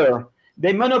together,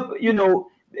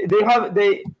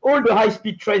 all the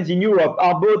high-speed trains in Europe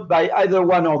are bought by either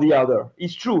one or the other.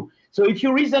 It's true. So if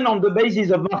you reason on the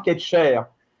basis of market share,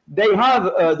 they have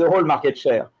the whole market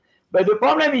share. But the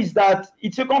problem is that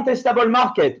it's a contestable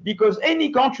market, because any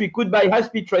country could buy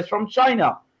high-speed trains from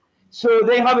China. So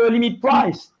they have a limit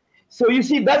price. So you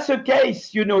see, that's a case,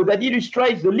 that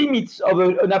illustrates the limits of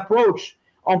an approach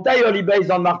entirely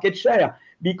based on market share.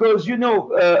 Because, you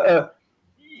could,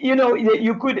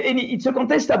 it's a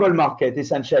contestable market,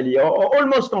 essentially, or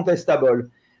almost contestable.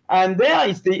 And there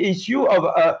is the issue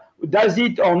of does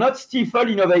it or not stifle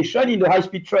innovation in the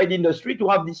high-speed trade industry to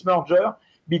have this merger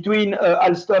between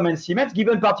Alstom and Siemens,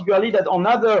 given particularly that on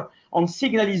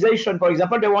signalization, for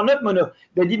example,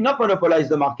 they did not monopolize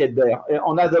the market there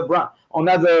on other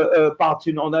parts,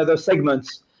 on other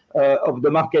segments of the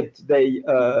market they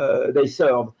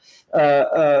serve.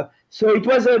 So it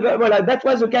was that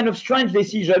was a kind of strange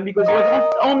decision, because it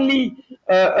was only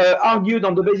argued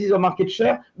on the basis of market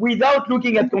share without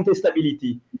looking at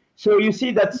contestability. So you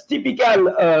see, that's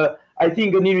typical, I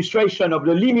think, an illustration of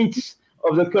the limits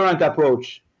of the current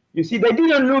approach. You see, they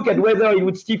didn't look at whether it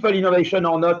would stifle innovation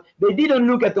or not. They didn't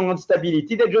look at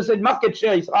stability. They just said market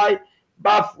share is high,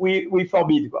 but we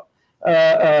forbid.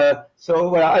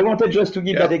 So I wanted just to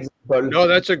give that example. No,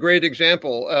 that's a great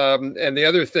example. And the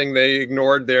other thing they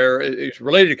ignored there is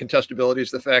related to contestability,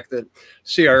 is the fact that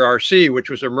CRRC, which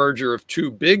was a merger of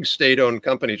two big state-owned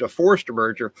companies, a forced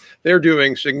merger, they're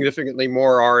doing significantly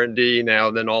more R&D now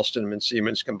than Alstom and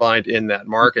Siemens combined in that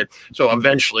market. So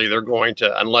eventually they're going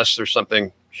to, unless there's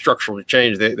something structurally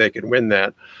changed, they could win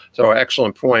that. So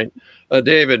excellent point.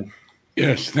 David.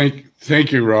 Yes,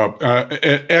 thank you, Rob.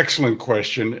 Excellent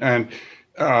question. And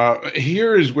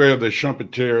here is where the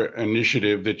Schumpeter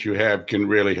initiative that you have can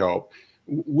really help.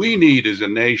 We need, as a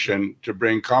nation, to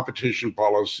bring competition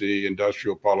policy,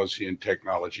 industrial policy, and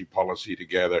technology policy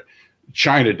together.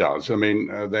 China does. I mean,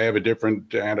 they have a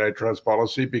different antitrust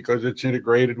policy because it's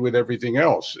integrated with everything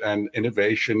else, and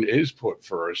innovation is put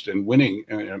first, and winning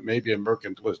maybe a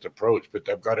mercantilist approach, but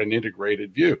they've got an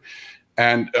integrated view.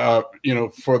 And you know,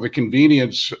 for the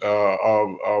convenience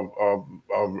of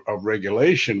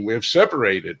regulation, we've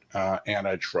separated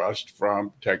antitrust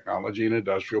from technology and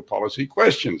industrial policy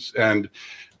questions. And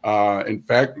in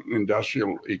fact,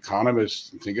 industrial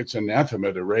economists think it's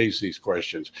anathema to raise these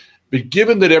questions. But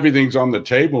given that everything's on the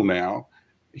table now,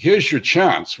 here's your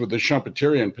chance with the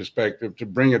Schumpeterian perspective to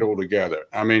bring it all together.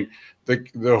 I mean,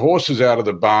 the horse is out of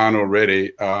the barn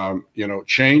already. You know,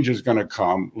 change is going to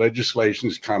come. Legislation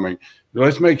is coming.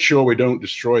 Let's make sure we don't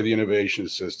destroy the innovation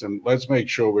system. Let's make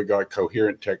sure we got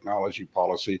coherent technology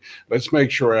policy. Let's make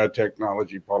sure our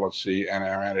technology policy and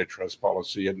our antitrust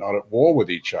policy are not at war with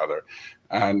each other.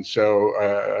 And so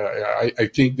I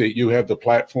think that you have the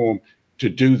platform to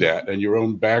do that, and your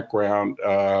own background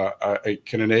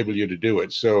can enable you to do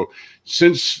it. So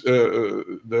since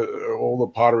all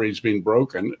the pottery's been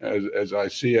broken, as I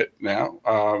see it now,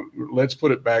 let's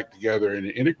put it back together in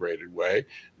an integrated way,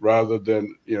 rather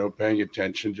than, you know, paying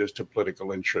attention just to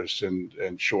political interests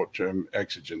and short-term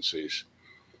exigencies.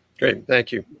 Great,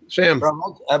 thank you. Sam?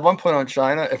 At one point on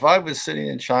China, if I was sitting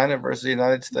in China versus the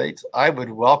United States, I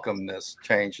would welcome this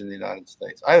change in the United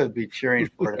States. I would be cheering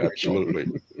for it.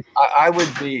 Absolutely. I would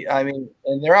be, I mean,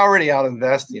 and they're already out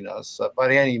investing us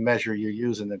by any measure you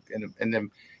use in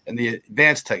the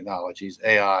advanced technologies,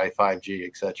 AI, 5G,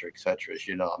 et cetera, as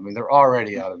you know. I mean, they're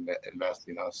already out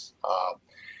investing us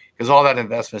because all that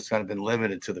investment has kind of been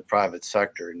limited to the private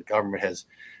sector, and the government has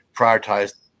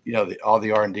prioritized, you know, all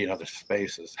the R&D in other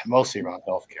spaces, mostly around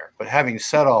healthcare. But having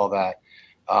said all that,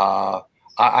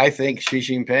 I think Xi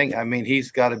Jinping, I mean, he's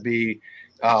got to be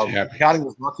counting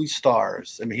his lucky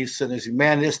stars. I mean, he's sitting there saying,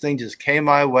 man, this thing just came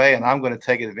my way and I'm going to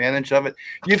take advantage of it.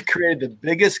 You've created the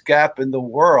biggest gap in the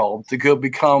world to go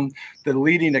become the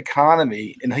leading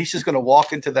economy, and he's just going to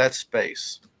walk into that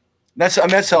space.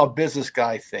 That's how a business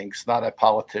guy thinks, not a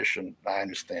politician. I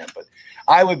understand, but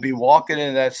I would be walking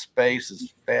into that space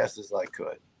as fast as I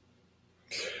could.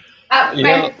 Could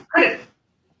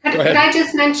I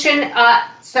just mention,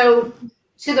 so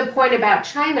to the point about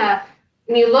China,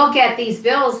 when you look at these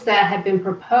bills that have been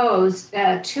proposed,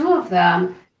 two of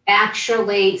them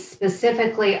actually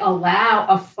specifically allow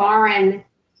a foreign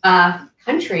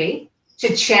country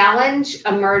to challenge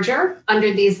a merger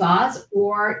under these laws,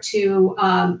 or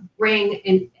to bring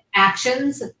in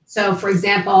actions. So, for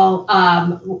example,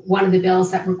 one of the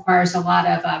bills that requires a lot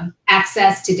of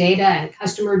access to data and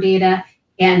customer data,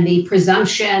 and the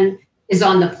presumption is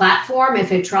on the platform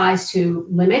if it tries to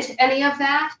limit any of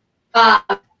that,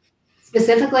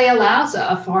 specifically allows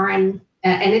a foreign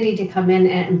entity to come in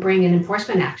and bring an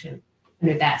enforcement action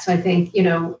under that. So I think, you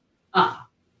know,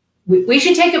 we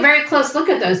should take a very close look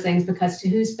at those things, because to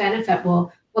whose benefit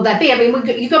will that be? I mean,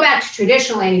 you go back to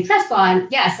traditional antitrust law, and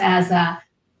yes, as a,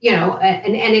 you know,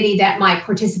 an entity that might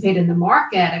participate in the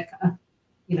market,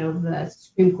 you know, the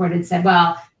Supreme Court had said,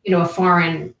 well, you know, a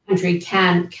foreign country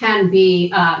can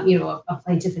be, you know, a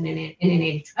plaintiff in an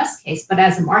antitrust case, but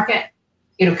as a market,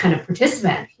 you know, kind of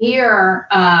participant here,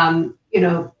 you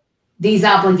know, these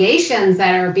obligations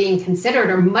that are being considered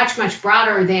are much, much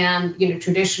broader than, you know,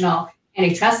 traditional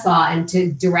antitrust law. And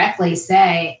to directly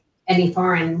say any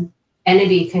foreign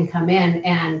entity can come in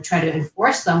and try to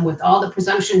enforce them with all the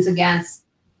presumptions against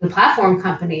the platform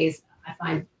companies, I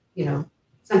find, you know,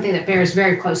 something that bears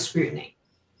very close scrutiny.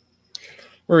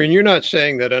 Maureen, you're not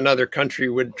saying that another country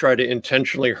would try to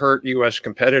intentionally hurt U.S.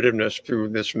 competitiveness through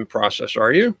this process,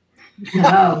 are you?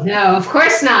 No, of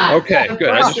course not. Okay, good.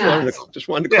 I just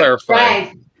wanted to clarify.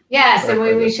 Right. Yes, and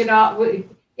we should all.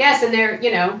 Yes, and there,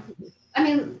 you know, I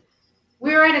mean,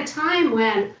 we're at a time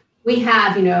when we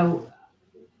have, you know,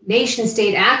 nation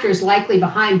state actors likely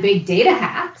behind big data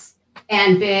hacks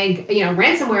and big, you know,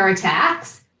 ransomware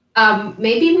attacks.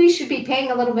 Maybe we should be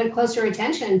paying a little bit closer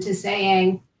attention to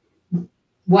saying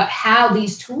how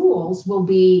these tools will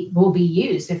be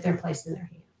used if they're placed in their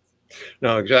hands.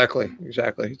 No, exactly.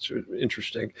 It's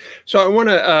interesting. So I want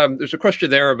to, there's a question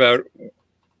there about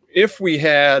if we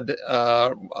had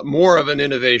more of an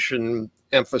innovation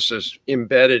emphasis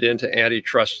embedded into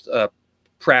antitrust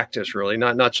practice, really,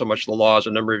 not so much the laws,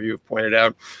 a number of you have pointed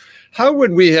out, how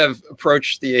would we have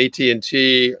approached the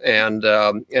AT&T and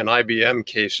IBM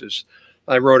cases?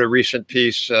 I wrote a recent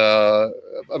piece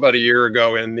about a year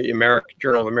ago in the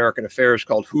Journal of American Affairs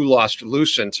called "Who Lost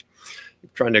Lucent?"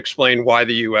 trying to explain why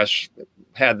the U.S.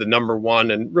 had the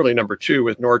 #1 and really #2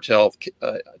 with Nortel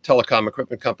telecom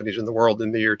equipment companies in the world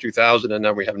in the year 2000, and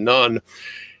now we have none.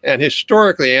 And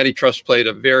historically, antitrust played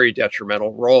a very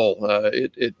detrimental role.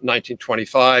 In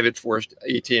 1925, it forced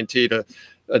AT&T to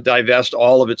divest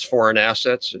all of its foreign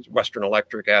assets, its Western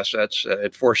Electric assets.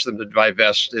 It forced them to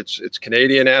divest its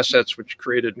Canadian assets, which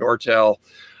created Nortel.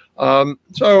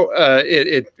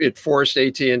 It forced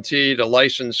AT&T to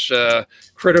license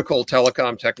critical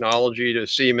telecom technology to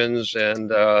Siemens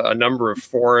and a number of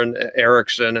foreign,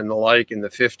 Ericsson and the like, in the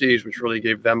 50s, which really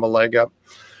gave them a leg up.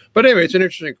 But anyway, it's an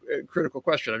interesting critical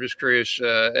question. I'm just curious,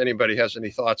 anybody has any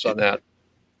thoughts on that?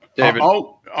 David?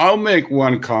 I'll make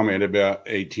one comment about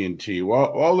AT&T.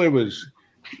 While there was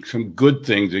some good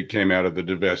things that came out of the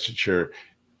divestiture,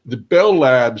 the Bell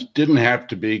Labs didn't have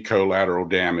to be collateral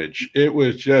damage. It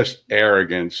was just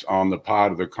arrogance on the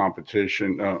part of the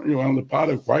competition, on the part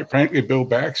of, quite frankly, Bill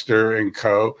Baxter and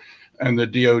co. and the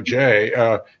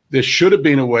DOJ. There should have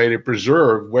been a way to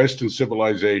preserve Western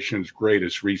civilization's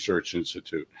greatest research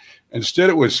institute. Instead,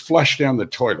 it was flushed down the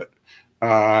toilet.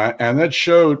 And that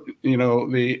showed,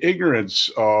 the ignorance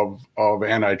of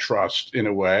antitrust in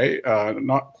a way,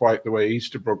 not quite the way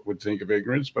Easterbrook would think of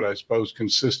ignorance, but I suppose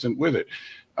consistent with it.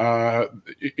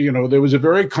 There was a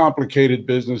very complicated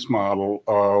business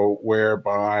model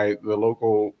whereby the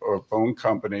local phone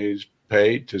companies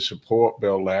paid to support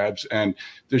Bell Labs, and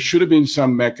there should have been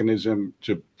some mechanism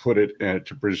to put it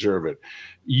to preserve it.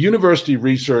 University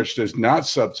research does not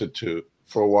substitute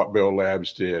for what Bell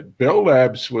Labs did. Bell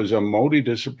Labs was a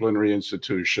multidisciplinary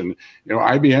institution.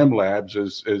 IBM Labs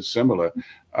is similar,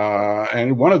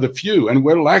 and one of the few, and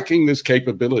we're lacking this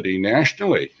capability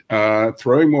nationally.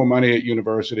 Throwing more money at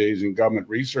universities and government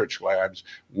research labs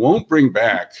won't bring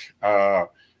back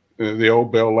the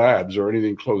old Bell Labs or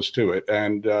anything close to it,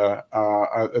 and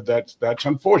that's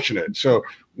unfortunate. So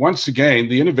once again,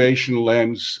 the innovation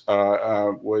lens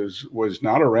was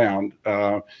not around.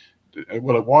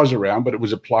 Well, it was around, but it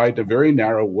was applied in a very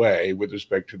narrow way with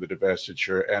respect to the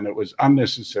divestiture, and it was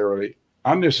unnecessary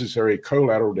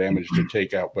collateral damage to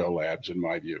take out Bell Labs, in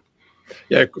my view.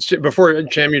 Yeah, before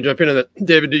Cham, you jump into that,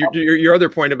 David, your other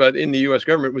point about in the U.S.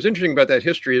 government was interesting about that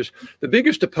history is the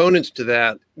biggest opponents to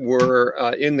that were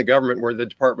in the government were the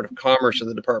Department of Commerce and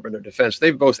the Department of Defense.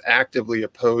 They both actively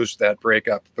opposed that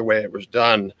breakup the way it was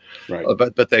done, right.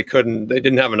 But they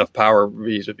didn't have enough power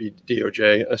vis-a-vis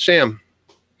DOJ. Sam.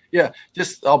 Yeah,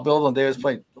 I'll build on David's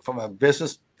point from a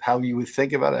business, how you would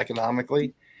think about it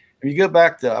economically. If you go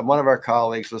back to one of our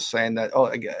colleagues was saying that,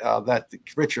 that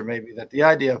Richard maybe, that the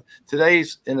idea of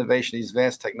today's innovation, these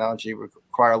advanced technology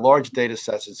require large data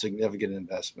sets and significant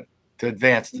investment to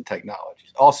advance the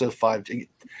technologies. Also 5G,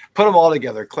 put them all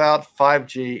together, cloud,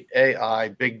 5G, AI,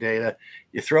 big data,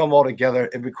 you throw them all together,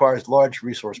 it requires large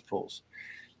resource pools.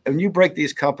 And when you break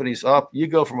these companies up, you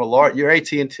go from you're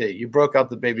AT&T, you broke out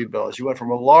the baby bills. You went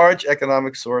from a large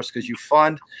economic source because you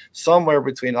fund somewhere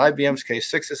between IBM's case,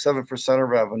 6 to 7% of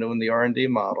revenue in the R&D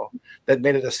model that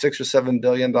made it a $6 or $7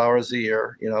 billion a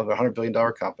year, the $100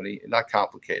 billion company, not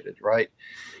complicated, right?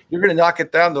 You're going to knock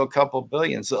it down to a couple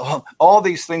billion. So all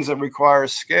these things that require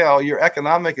scale, you're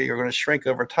going to shrink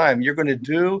over time. You're going to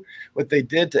do what they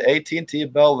did to AT&T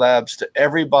and Bell Labs to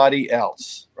everybody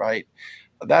else, right?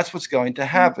 That's what's going to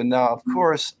happen. Now, of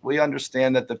course, we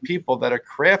understand that the people that are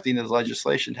crafting this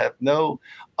legislation have no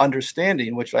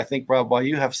understanding, which I think, Rob, why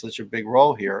you have such a big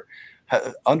role here,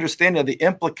 understanding the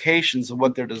implications of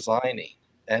what they're designing.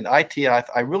 And I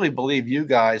really believe you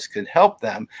guys can help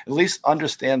them at least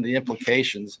understand the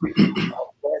implications of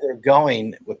where they're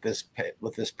going with this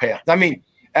path. I mean,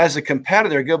 as a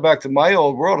competitor, go back to my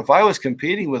old world. If I was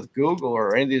competing with Google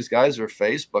or any of these guys or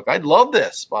Facebook, I'd love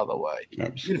this, by the way.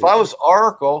 If I was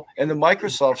Oracle in the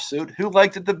Microsoft suit, who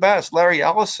liked it the best? Larry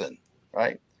Ellison,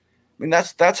 right? I mean,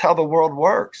 that's how the world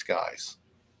works, guys.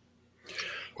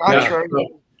 Contrary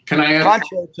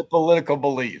to political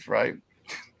belief, right?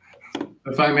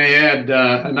 If I may add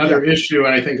another issue,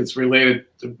 and I think it's related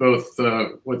to both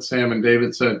what Sam and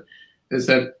David said, is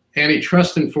that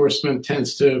antitrust enforcement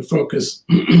tends to focus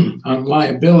on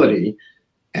liability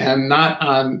and not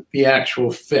on the actual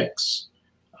fix.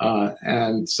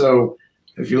 And so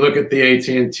if you look at the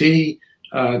AT&T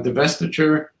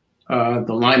divestiture,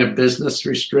 the line of business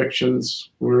restrictions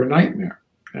were a nightmare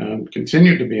and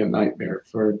continued to be a nightmare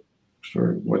for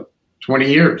what, 20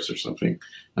 years or something,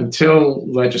 until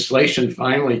legislation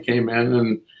finally came in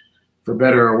and, for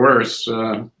better or worse,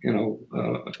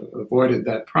 avoided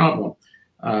that problem.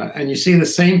 And you see the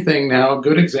same thing now. A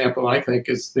good example, I think,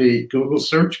 is the Google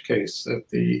search case in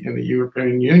the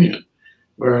European Union,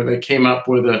 where they came up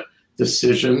with a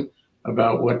decision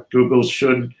about what Google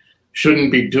shouldn't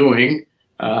be doing.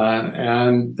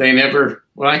 And they never,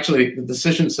 well, actually, the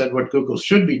decision said what Google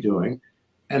should be doing,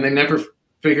 and they never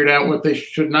figured out what they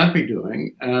should not be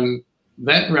doing. And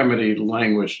that remedy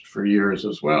languished for years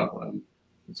as well.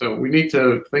 So we need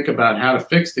to think about how to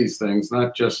fix these things,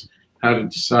 not just how to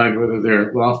decide whether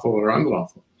they're lawful or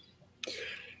unlawful.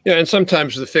 Yeah, and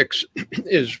sometimes the fix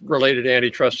is related to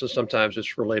antitrust, and sometimes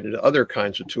it's related to other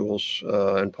kinds of tools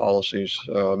and policies.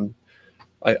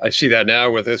 I see that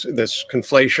now with this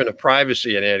conflation of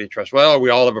privacy and antitrust. Well, we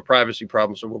all have a privacy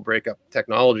problem, so we'll break up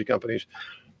technology companies.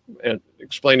 And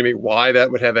explain to me why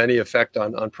that would have any effect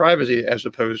on privacy as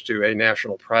opposed to a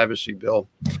national privacy bill.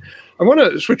 I want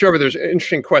to switch over. There's an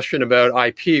interesting question about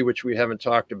IP, which we haven't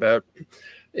talked about.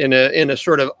 In a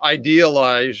sort of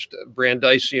idealized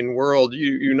Brandeisian world,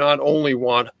 you not only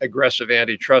want aggressive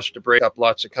antitrust to break up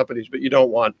lots of companies, but you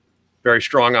don't want very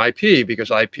strong IP, because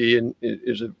IP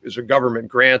is a government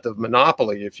grant of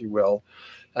monopoly, if you will.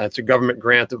 It's a government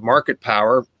grant of market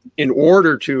power in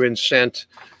order to incent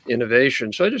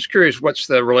innovation. So I'm just curious, what's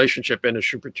the relationship in a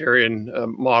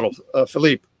Schumpeterian model?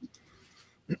 Philippe,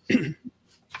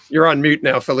 you're on mute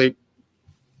now, Philippe.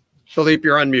 Philippe,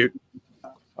 you're on mute.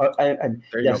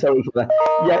 Yeah, sorry for that.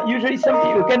 Yeah, usually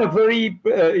a kind of very,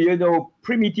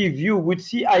 primitive view would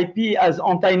see IP as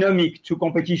antinomic to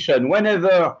competition.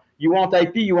 Whenever you want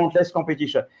IP, you want less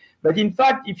competition. But in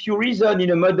fact, if you reason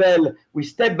in a model with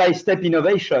step-by-step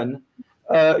innovation,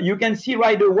 you can see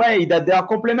right away that there are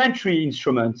complementary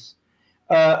instruments.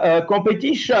 More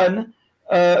competition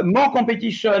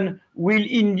will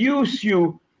induce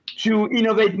you to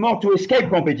innovate more to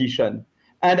escape competition.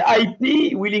 And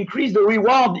IP will increase the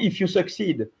reward if you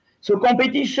succeed. So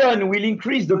competition will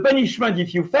increase the punishment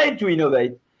if you fail to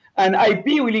innovate. And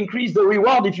IP will increase the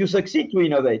reward if you succeed to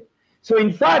innovate. So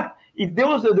in fact, if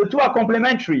the two are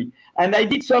complementary, and I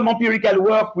did some empirical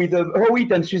work with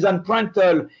Howitt and Susan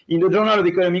Prantl in the Journal of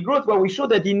Economic Growth, where we show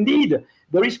that indeed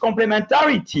there is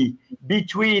complementarity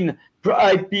between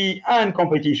IP and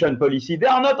competition policy. They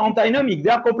are not antinomic,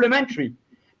 they are complementary.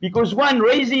 Because one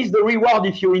raises the reward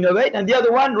if you innovate, and the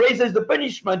other one raises the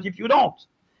punishment if you don't.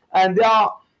 And they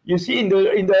are, you see,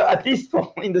 at least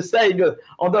in the side,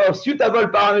 under suitable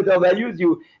parameter values,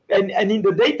 and in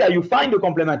the data you find the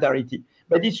complementarity.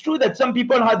 But it's true that some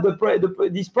people had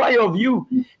this prior view,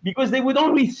 because they would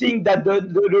only think that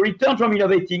the return from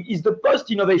innovating is the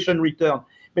post-innovation return.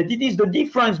 But it is the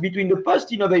difference between the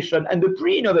post-innovation and the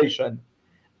pre-innovation.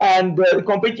 And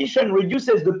competition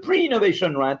reduces the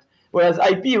pre-innovation rate, whereas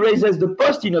IP raises the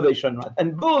post-innovation rate.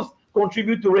 And both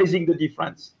contribute to raising the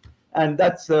difference. And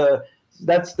that's the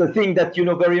thing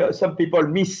that some people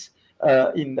miss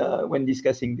when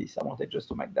discussing this. I wanted just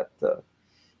to make that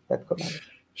comment.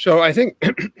 So I think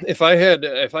if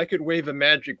I could wave a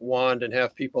magic wand and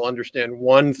have people understand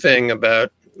one thing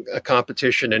about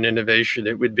competition and innovation,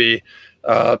 it would be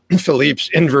Philippe's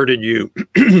inverted U.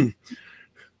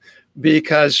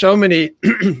 Because so many,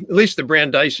 at least the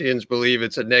Brandeisians, believe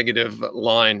it's a negative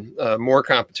line. More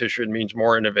competition means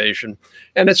more innovation.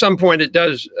 And at some point it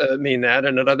does mean that,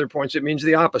 and at other points it means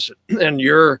the opposite. And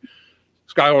your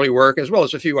scholarly work, as well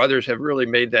as a few others, have really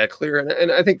made that clear.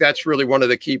 And I think that's really one of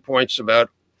the key points about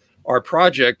our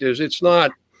project, is it's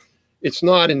not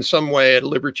in some way a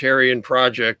libertarian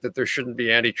project that there shouldn't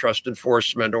be antitrust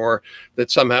enforcement, or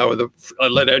that somehow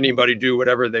let anybody do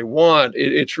whatever they want.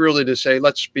 It's really to say,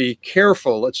 let's be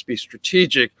careful, let's be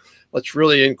strategic, let's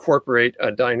really incorporate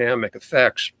dynamic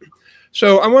effects.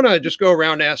 So I want to just go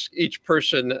around and ask each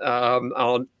person.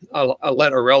 I'll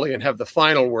let Aurelian have the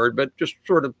final word, but just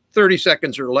sort of 30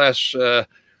 seconds or less,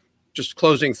 just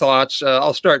closing thoughts.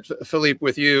 I'll start, Philippe,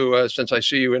 with you, since I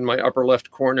see you in my upper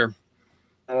left corner.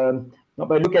 No,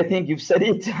 but look, I think you've said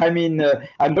it. I mean,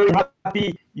 I'm very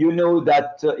happy,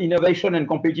 that innovation and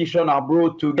competition are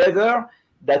brought together,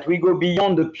 that we go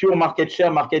beyond the pure market share,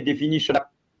 market definition.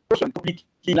 Completely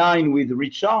in line with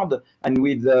Richard and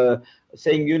with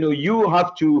saying, you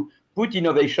have to put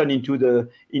innovation into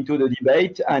the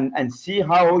debate and see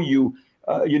how you,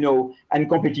 and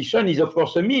competition is, of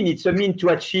course, it's a mean to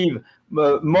achieve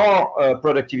more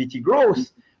productivity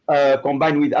growth.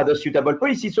 Combined with other suitable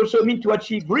policies, also mean to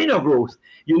achieve greener growth.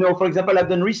 For example, I've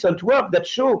done recent work that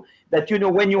show that,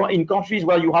 when you are in countries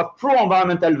where you have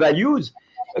pro-environmental values,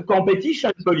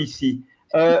 competition policy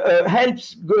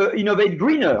helps innovate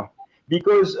greener,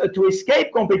 because to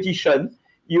escape competition,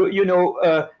 you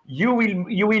will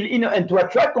and to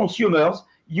attract consumers,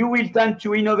 you will tend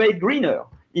to innovate greener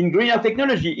in greener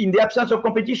technology. In the absence of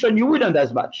competition, you wouldn't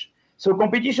as much. So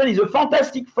competition is a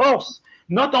fantastic force,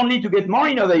 not only to get more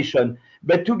innovation,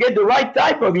 but to get the right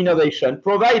type of innovation,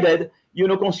 provided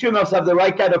consumers have the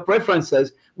right kind of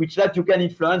preferences, which that you can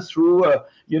influence through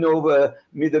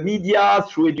with the media,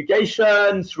 through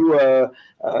education, through.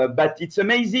 But it's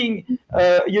amazing.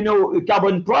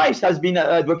 Carbon price has been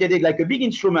advocated like a big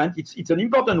instrument. It's an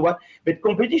important one, but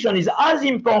competition is as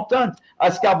important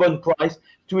as carbon price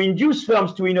to induce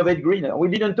firms to innovate greener. We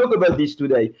didn't talk about this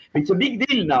today. It's a big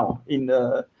deal now in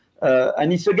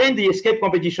And it's again the escape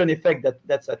competition effect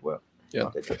that's at work. Yeah,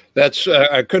 that's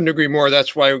I couldn't agree more.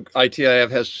 That's why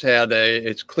ITIF has had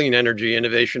its clean energy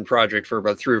innovation project for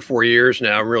about 3 or 4 years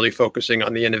now, really focusing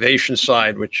on the innovation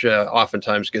side, which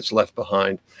oftentimes gets left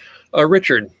behind.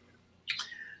 Richard.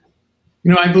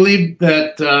 You know, I believe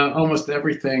that almost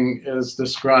everything is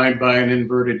described by an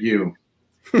inverted U.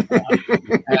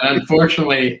 And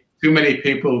unfortunately, too many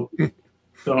people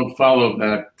don't follow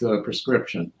that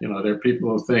prescription. You know, there are people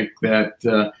who think that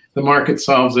the market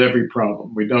solves every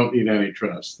problem. We don't need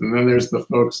antitrust. And then there's the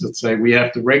folks that say we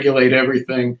have to regulate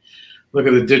everything. Look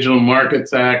at the Digital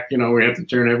Markets Act. You know, we have to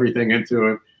turn everything into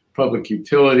a public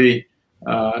utility.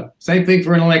 Same thing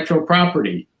for intellectual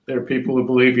property. There are people who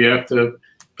believe you have to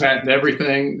patent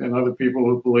everything, and other people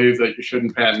who believe that you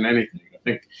shouldn't patent anything. I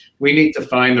think we need to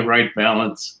find the right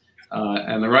balance,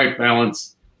 and the right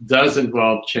balance does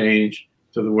involve change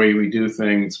to the way we do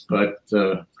things, but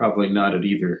probably not at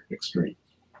either extreme.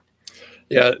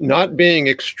 Yeah, not being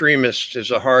extremist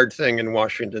is a hard thing in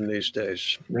Washington these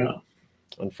days. Yeah,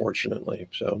 unfortunately.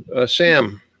 So,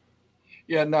 Sam.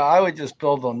 Yeah, no, I would just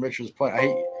build on Richard's point.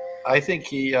 I think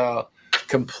he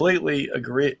completely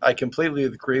agree. I completely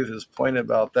agree with his point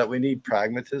about that we need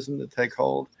pragmatism to take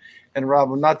hold. And Rob,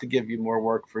 not to give you more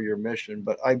work for your mission,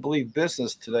 but I believe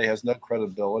business today has no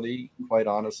credibility, quite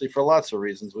honestly, for lots of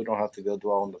reasons. We don't have to go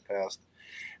dwell on the past.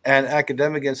 And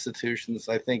academic institutions,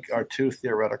 I think, are too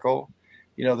theoretical.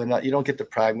 You know, they're not. You don't get the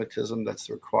pragmatism that's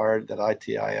required that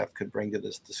ITIF could bring to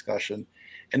this discussion.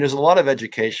 And there's a lot of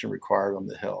education required on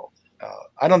the Hill.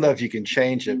 I don't know if you can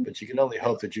change it, but you can only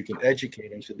hope that you can educate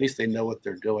them so at least they know what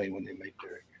they're doing when they make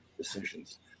their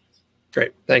decisions.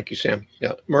 Great. Thank you, Sam.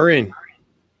 Yeah. Maureen.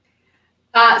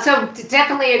 So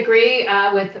definitely agree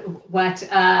with what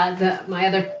my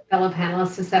other fellow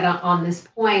panelists have said on this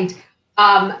point.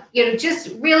 You know,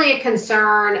 just really a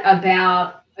concern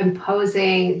about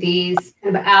imposing these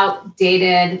kind of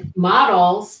outdated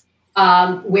models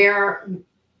where,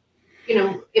 you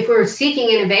know, if we're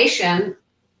seeking innovation,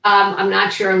 I'm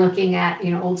not sure looking at, you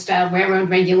know, old style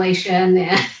railroad regulation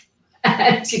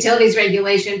and utilities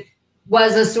regulation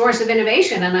was a source of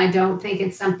innovation. And I don't think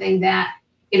it's something that,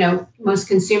 you know, most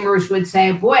consumers would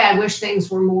say, boy, I wish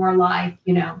things were more like,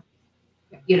 you know,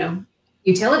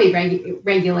 utility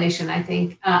regulation. I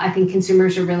think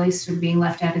consumers are really sort of being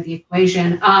left out of the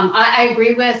equation. I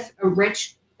agree with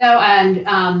Rich though, and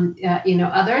you know,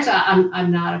 others.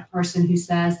 I'm not a person who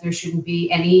says there shouldn't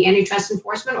be any antitrust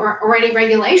enforcement or any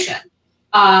regulation.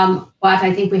 But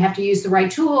I think we have to use the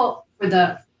right tool for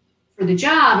the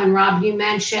job. And Rob, you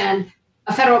mentioned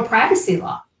a federal privacy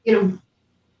law. You know,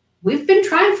 we've been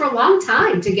trying for a long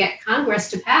time to get Congress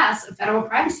to pass a federal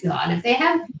privacy law. And if they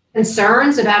have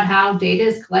concerns about how data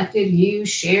is collected,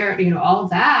 used, shared, you know, all of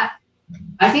that,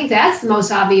 I think that's the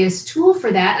most obvious tool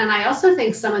for that. And I also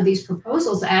think some of these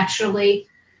proposals actually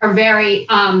are very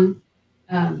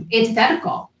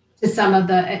antithetical to some of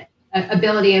the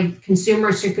ability of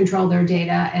consumers to control their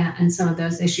data and some of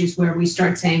those issues where we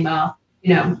start saying, well,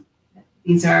 you know,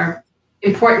 these are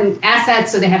important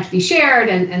assets, so they have to be shared.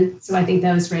 And so I think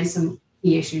those raise some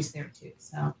key issues there too.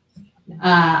 So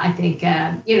I think,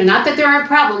 you know, not that there aren't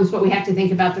problems, but we have to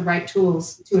think about the right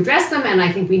tools to address them. And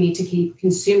I think we need to keep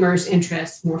consumers'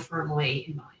 interests more firmly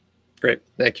in mind. Great.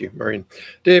 Thank you, Maureen.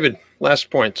 David,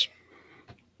 last points.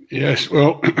 Yes,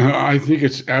 well, I think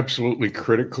it's absolutely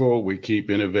critical we keep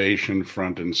innovation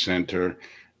front and center,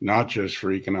 not just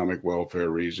for economic welfare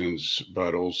reasons,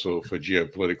 but also for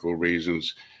geopolitical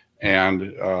reasons.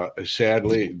 And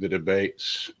sadly, the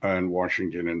debates in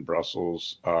Washington and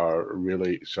Brussels are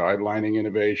really sidelining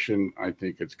innovation. I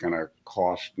think it's going to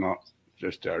cost not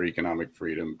just our economic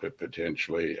freedom, but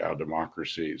potentially our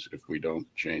democracies if we don't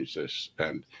change this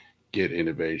and get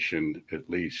innovation at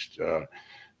least,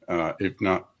 if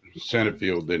not center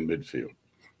field, then midfield.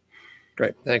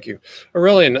 Great, thank you.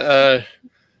 Aurelian,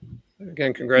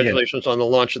 again, congratulations on the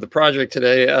launch of the project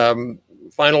today.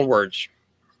 Final words.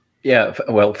 Yeah,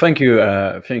 well, thank you,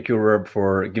 Rob,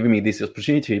 for giving me this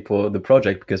opportunity for the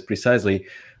project, because precisely,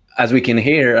 as we can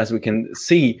hear, as we can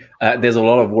see, there's a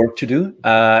lot of work to do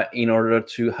in order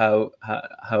to, how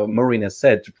Maureen has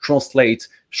said, to translate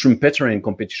Schumpeterian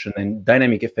competition and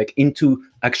dynamic effect into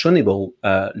actionable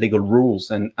legal rules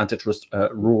and antitrust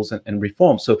rules and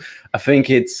reforms. So I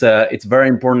think it's very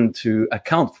important to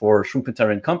account for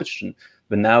Schumpeterian competition.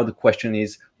 But now the question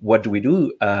is, what do we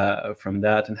do from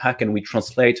that, and how can we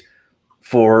translate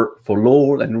for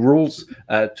law and rules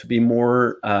to be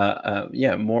more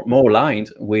aligned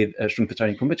with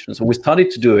Schumpeterian competition? So we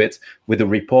started to do it with a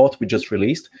report we just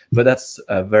released, but that's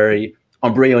a very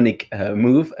embryonic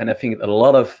move, and I think a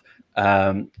lot of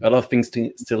a lot of things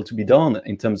still to be done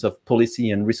in terms of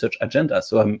policy and research agenda.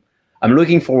 So I'm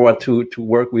looking forward to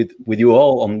work with you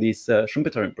all on this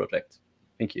Schumpeterian project.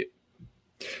 Thank you.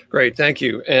 Great, thank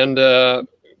you. And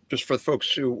just for the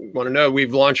folks who want to know,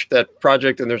 we've launched that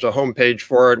project, and there's a homepage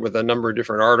for it with a number of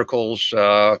different articles.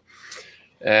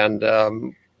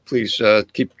 Please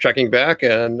keep checking back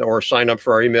or sign up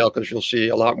for our email, because you'll see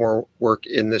a lot more work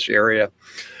in this area.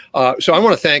 So I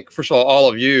want to thank, first of all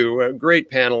of you. A great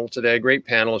panel today, great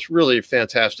panelists, really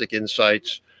fantastic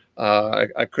insights.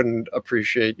 I couldn't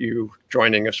appreciate you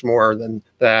joining us more than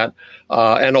that.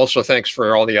 And also thanks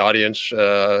for all the audience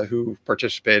who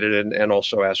participated and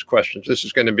also asked questions. This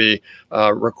is going to be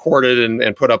recorded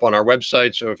and put up on our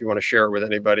website. So if you want to share it with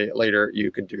anybody later, you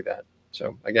can do that.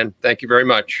 So again, thank you very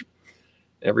much.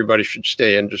 Everybody should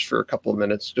stay in just for a couple of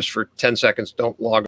minutes, just for 10 seconds. Don't log